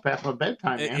it's almost past my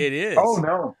bedtime. Man. It is. Oh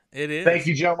no, it is. Thank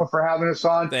you, gentlemen, for having us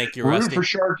on. Thank you, We're Rusty. rooting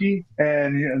for Sharky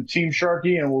and Team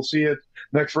Sharky, and we'll see you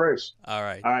next race. All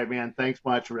right, man. Thanks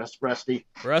much, Rusty.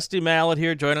 Rusty Mallett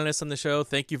here, joining us on the show.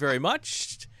 Thank you very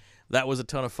much. That was a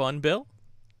ton of fun, Bill.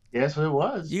 Yes, it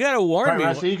was. You got to warn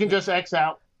me. So you can just X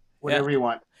out whatever you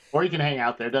want, or you can hang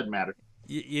out there. It doesn't matter.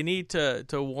 You need to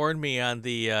warn me on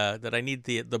the that I need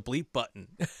the bleep button.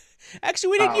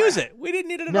 Actually, we didn't use it. We didn't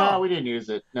need it at all. No, we didn't use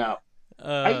it. No.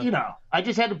 I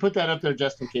just had to put that up there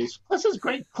just in case. Plus, it's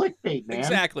great clickbait, man.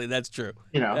 Exactly, that's true.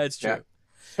 That's true. Yeah.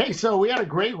 Hey, so we had a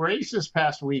great race this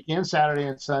past weekend, Saturday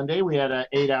and Sunday. We had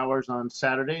 8 hours on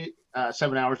Saturday,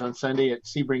 7 hours on Sunday at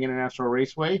Sebring International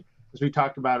Raceway, as we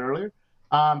talked about earlier.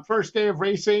 First day of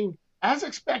racing, as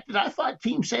expected, I thought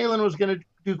Team Salem was going to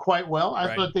do quite well. I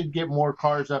Right. thought they'd get more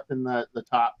cars up in the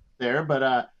top there,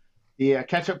 but the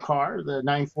catch-up car, the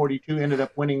 942, ended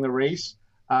up winning the race.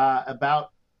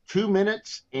 About 2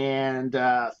 minutes and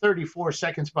 34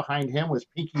 seconds behind him was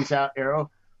Pinky's Out Arrow,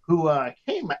 who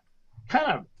came kind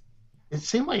of. It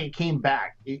seemed like it came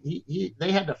back. They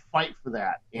had to fight for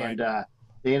that, and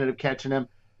they ended up catching him.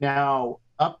 Now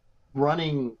up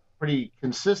running pretty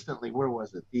consistently. Where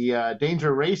was it? The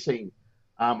Danger Racing.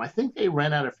 I think they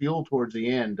ran out of fuel towards the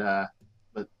end,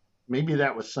 but maybe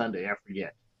that was Sunday. I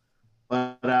forget.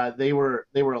 But they were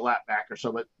a lap back or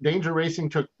so. But Danger Racing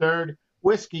took third.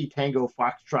 Whiskey Tango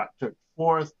Foxtrot took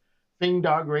fourth. Fing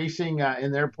Dog Racing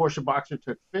in their Porsche Boxer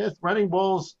took fifth. Running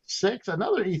Bulls sixth.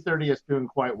 Another E30 is doing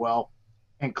quite well.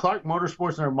 And Clark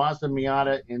Motorsports and their Mazda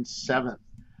Miata in seventh.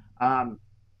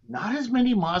 Not as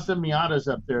many Mazda Miatas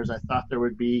up there as I thought there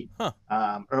would be.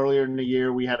 Earlier in the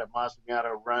year, we had a Mazda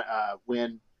Miata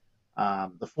win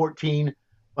the 14.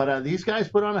 But these guys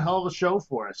put on a hell of a show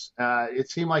for us.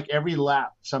 It seemed like every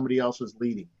lap somebody else was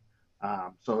leading.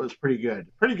 So it was pretty good.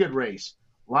 Pretty good race.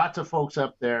 Lots of folks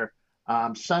up there.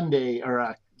 Sunday,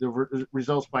 or the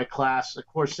results by class. Of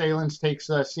course, Salins takes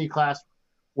C class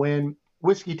when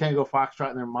Whiskey Tango Foxtrot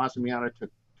and their Mazda Miata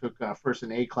took first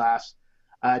in A class.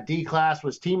 D class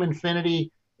was Team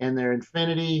Infinity and their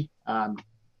Infinity.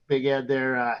 Big Ed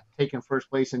there taking first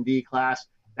place in D class.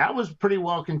 That was pretty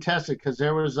well contested because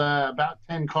there was about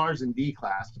 10 cars in D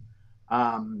class.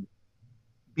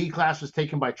 B class was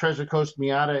taken by Treasure Coast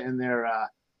Miata and their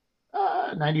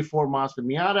 94 Mazda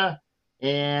Miata.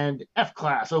 And F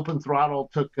class, Open Throttle,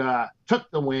 took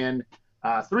the win.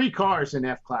 3 cars in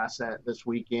F class this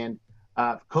weekend.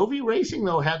 Covey Racing,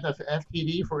 though, had the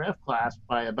FTD for F class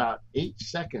by about 8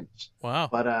 seconds. Wow.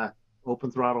 But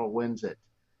Open Throttle wins it.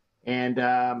 And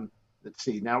let's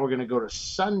see, now we're going to go to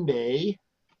Sunday,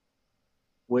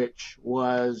 which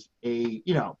was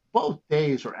both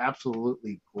days were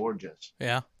absolutely gorgeous.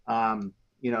 Yeah.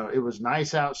 It was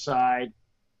nice outside,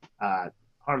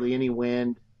 hardly any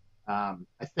wind,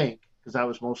 I think, because I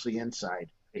was mostly inside.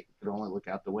 I could only look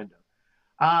out the window.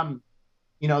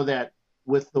 That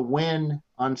with the win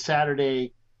on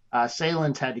Saturday,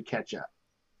 Salins had to catch up.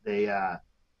 They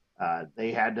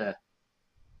had to,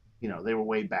 they were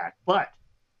way back. But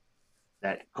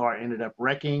that car ended up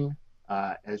wrecking,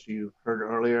 as you heard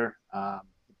earlier.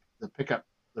 The pickup,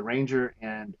 the Ranger,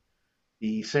 and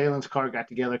the Salins car got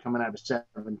together coming out of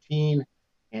 17,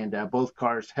 and both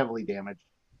cars heavily damaged.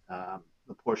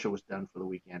 The Porsche was done for the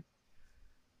weekend.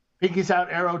 Pinky's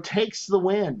Out Arrow takes the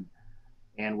win,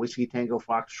 and Whiskey Tango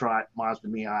Foxtrot Mazda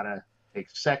Miata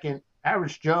takes second.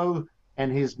 Average Joe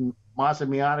and his Mazda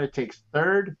Miata takes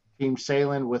third. Team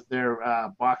Salin with their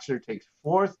Boxer takes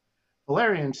fourth.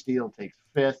 Valerian Steel takes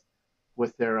fifth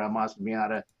with their Mazda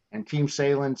Miata. And Team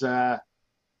Salin's other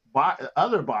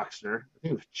Boxer, I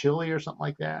think it was Chile or something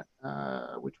like that.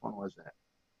 Which one was that?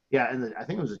 Yeah, I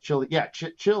think it was a Chile. Yeah,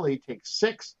 Chile takes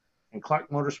sixth, and Clark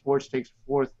Motorsports takes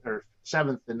fourth or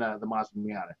seventh in the Mazda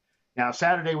Miata. Now,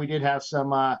 Saturday we did have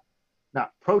some,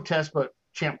 not protests, but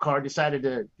ChampCar decided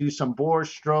to do some bore,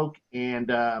 stroke, and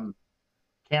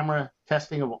camera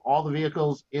testing of all the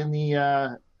vehicles in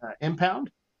the impound.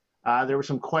 There were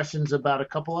some questions about a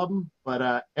couple of them,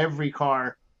 but every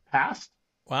car passed.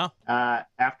 Wow.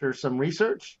 After some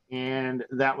research, and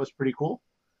that was pretty cool.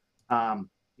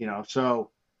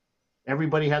 So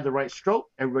everybody had the right stroke,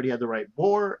 everybody had the right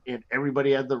bore, and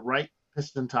everybody had the right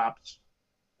piston tops,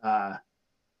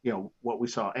 what we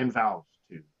saw, and valves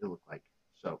too, it looked like.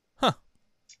 So,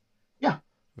 yeah.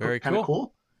 Very kind of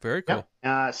cool. Very cool.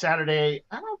 Yeah. Saturday,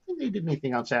 I don't think they did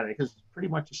anything on Saturday because it's pretty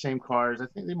much the same cars. I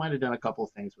think they might have done a couple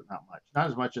of things, but not much. Not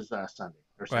as much as Sunday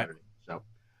or Saturday. Right. So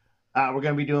we're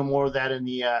going to be doing more of that in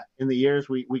the years.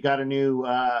 We got a new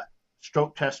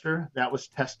stroke tester that was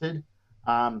tested.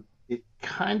 It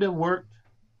kind of worked.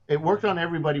 It worked on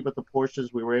everybody but the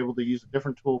Porsches. We were able to use a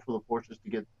different tool for the Porsches to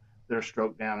get their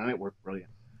stroke down, and it worked brilliant.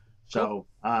 So,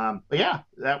 but yeah,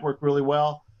 that worked really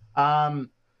well.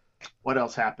 What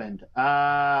else happened?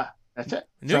 That's it.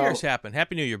 New Year's happened.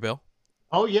 Happy New Year, Bill.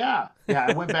 Oh yeah.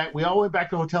 I went back. We all went back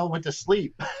to the hotel and went to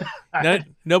sleep.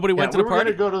 Nobody went to the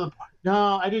party? We were going to go to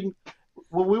no, I didn't.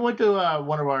 Well, we went to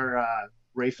one of our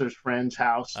racers' friends'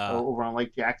 house over on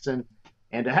Lake Jackson,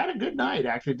 and I had a good night.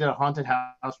 Actually, did a haunted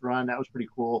house run. That was pretty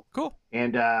cool. Cool.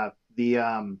 And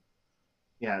it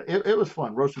was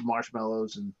fun. Roasted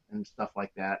marshmallows and stuff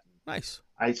like that. Nice.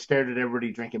 I stared at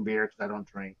everybody drinking beer because I don't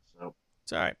drink. So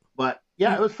it's all right. But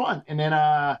yeah, it was fun. And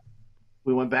then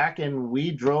we went back and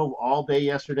we drove all day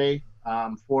yesterday.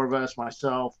 4 of us,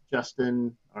 myself,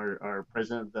 Justin, our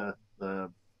president of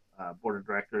the board of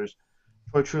directors,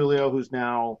 Troy Trulio, who's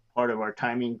now part of our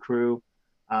timing crew,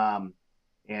 and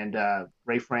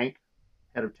Ray Frank,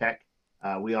 head of tech.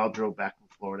 We all drove back from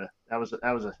Florida. That was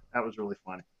really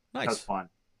fun. Nice. That was fun.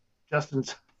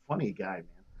 Justin's a funny guy, man.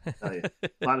 I tell you,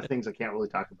 a lot of things I can't really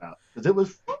talk about because it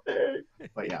was fun.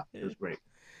 But yeah, it was great.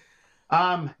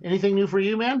 Anything new for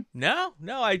you, man? No.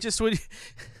 I just would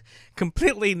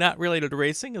completely not related to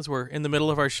racing, as we're in the middle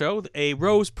of our show. A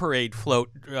Rose Parade float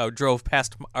drove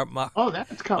past my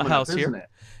that's coming house up, isn't it?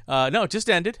 No, it just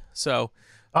ended. So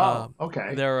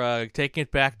okay. They're taking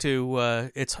it back to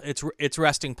its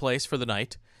resting place for the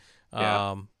night.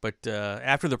 But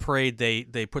after the parade,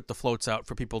 they put the floats out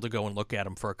for people to go and look at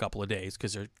them for a couple of days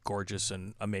because they're gorgeous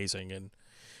and amazing. And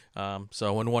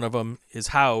so when one of them is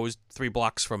housed 3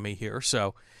 blocks from me here,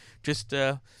 so just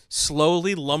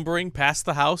slowly lumbering past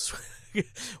the house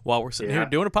while we're sitting here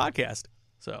doing a podcast.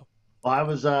 So, well, I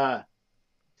was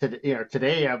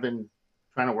today I've been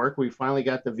trying to work. We finally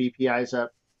got the VPIs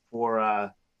up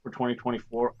for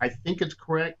 2024. I think it's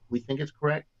correct. We think it's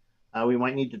correct. We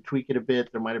might need to tweak it a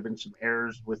bit. There might have been some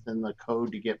errors within the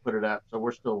code to put it up, so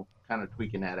we're still kind of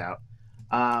tweaking that out.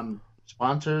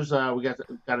 Sponsors, we got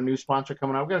a new sponsor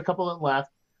coming on. We got a couple that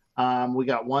left. We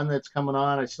got one that's coming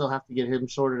on. I still have to get him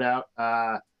sorted out.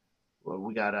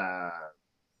 We got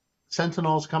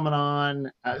Sentinels coming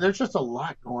on. There's just a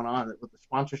lot going on with the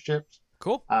sponsorships.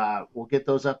 Cool. We'll get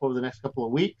those up over the next couple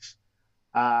of weeks.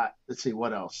 Let's see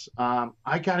what else.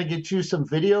 I got to get you some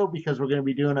video because we're going to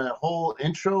be doing a whole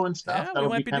intro and stuff. Yeah, we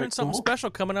might be doing something special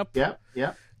coming up. Yep.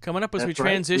 Coming up as we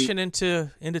transition into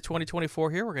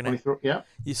 2024 here. We're going to. Yeah.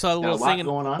 You saw the little thing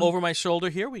over my shoulder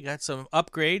here. We got some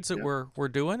upgrades that we're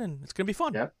doing, and it's going to be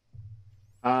fun. Yep.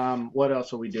 What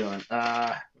else are we doing?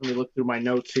 Let me look through my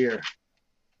notes here.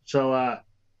 So,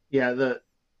 the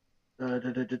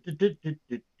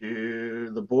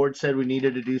board said we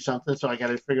needed to do something, so I got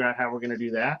to figure out how we're going to do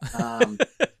that.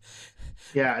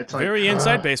 It's like very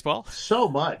inside baseball. So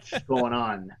much going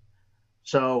on.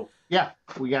 So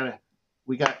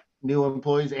we got new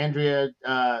employees. Andrea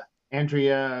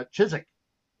Chiswick.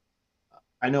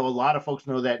 I know a lot of folks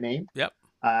know that name. Yep.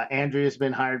 Andrea's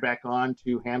been hired back on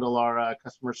to handle our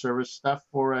customer service stuff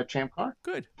for ChampCar.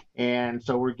 Good. And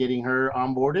so we're getting her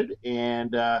onboarded.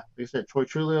 And like I said, Troy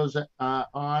Trulio's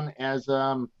on as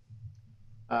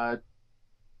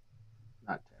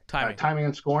timing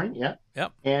and scoring. Yeah.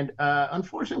 Yep. And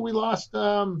unfortunately, we lost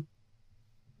Thomas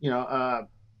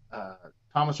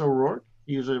O'Rourke.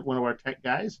 He was one of our tech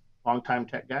guys, longtime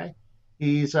tech guy.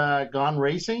 He's gone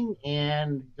racing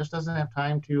and just doesn't have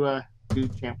time to do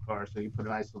ChampCar. So he put a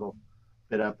nice little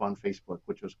bit up on Facebook,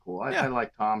 which was cool. I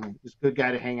like Tom. He's a good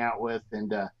guy to hang out with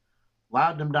and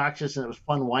loud and obnoxious, and it was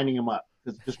fun winding him up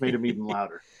because it just made him even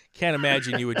louder. Can't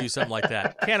imagine you would do something like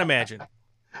that. Can't imagine.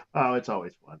 Oh, it's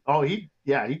always fun. Oh, he'd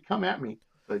come at me,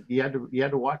 but you had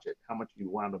to watch it, how much you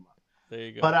wound him up. There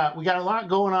you go. But we got a lot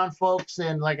going on, folks,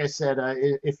 and like I said,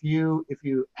 if you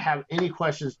have any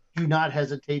questions, do not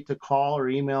hesitate to call or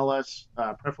email us,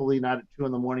 preferably not at 2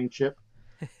 a.m. Chip.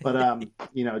 But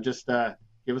just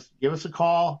give us a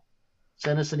call,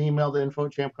 send us an email to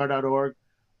info@champcar.org.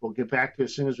 We'll get back to you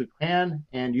as soon as we can,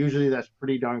 and usually that's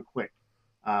pretty darn quick.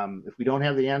 If we don't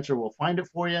have the answer, we'll find it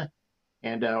for you,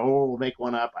 and or we'll make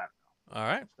one up. I don't know. All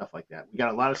right. Stuff like that. We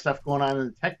got a lot of stuff going on in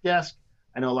the tech desk.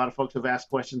 I know a lot of folks have asked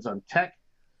questions on tech.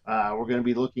 We're going to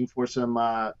be looking for some,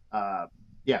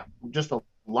 just a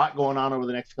lot going on over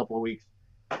the next couple of weeks.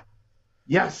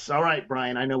 Yes. All right,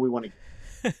 Brian. I know we want to.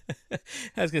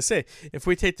 I was going to say, if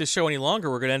we take this show any longer,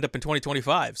 we're going to end up in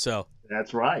 2025. So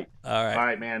that's right. All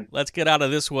right, man. Let's get out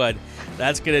of this one.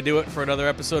 That's going to do it for another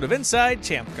episode of Inside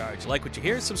ChampCar. If you like what you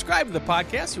hear, subscribe to the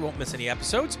podcast. You won't miss any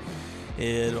episodes.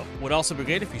 It would also be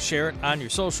great if you share it on your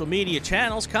social media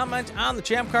channels. Comment on the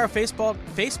ChampCar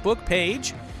Facebook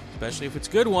page, especially if it's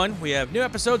a good one. We have new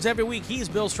episodes every week. He's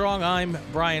Bill Strong. I'm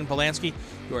Brian Polanski.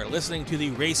 You are listening to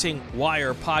the Racing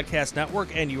Wire Podcast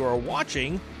Network, and you are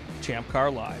watching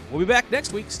ChampCar Live. We'll be back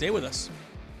next week. Stay with us.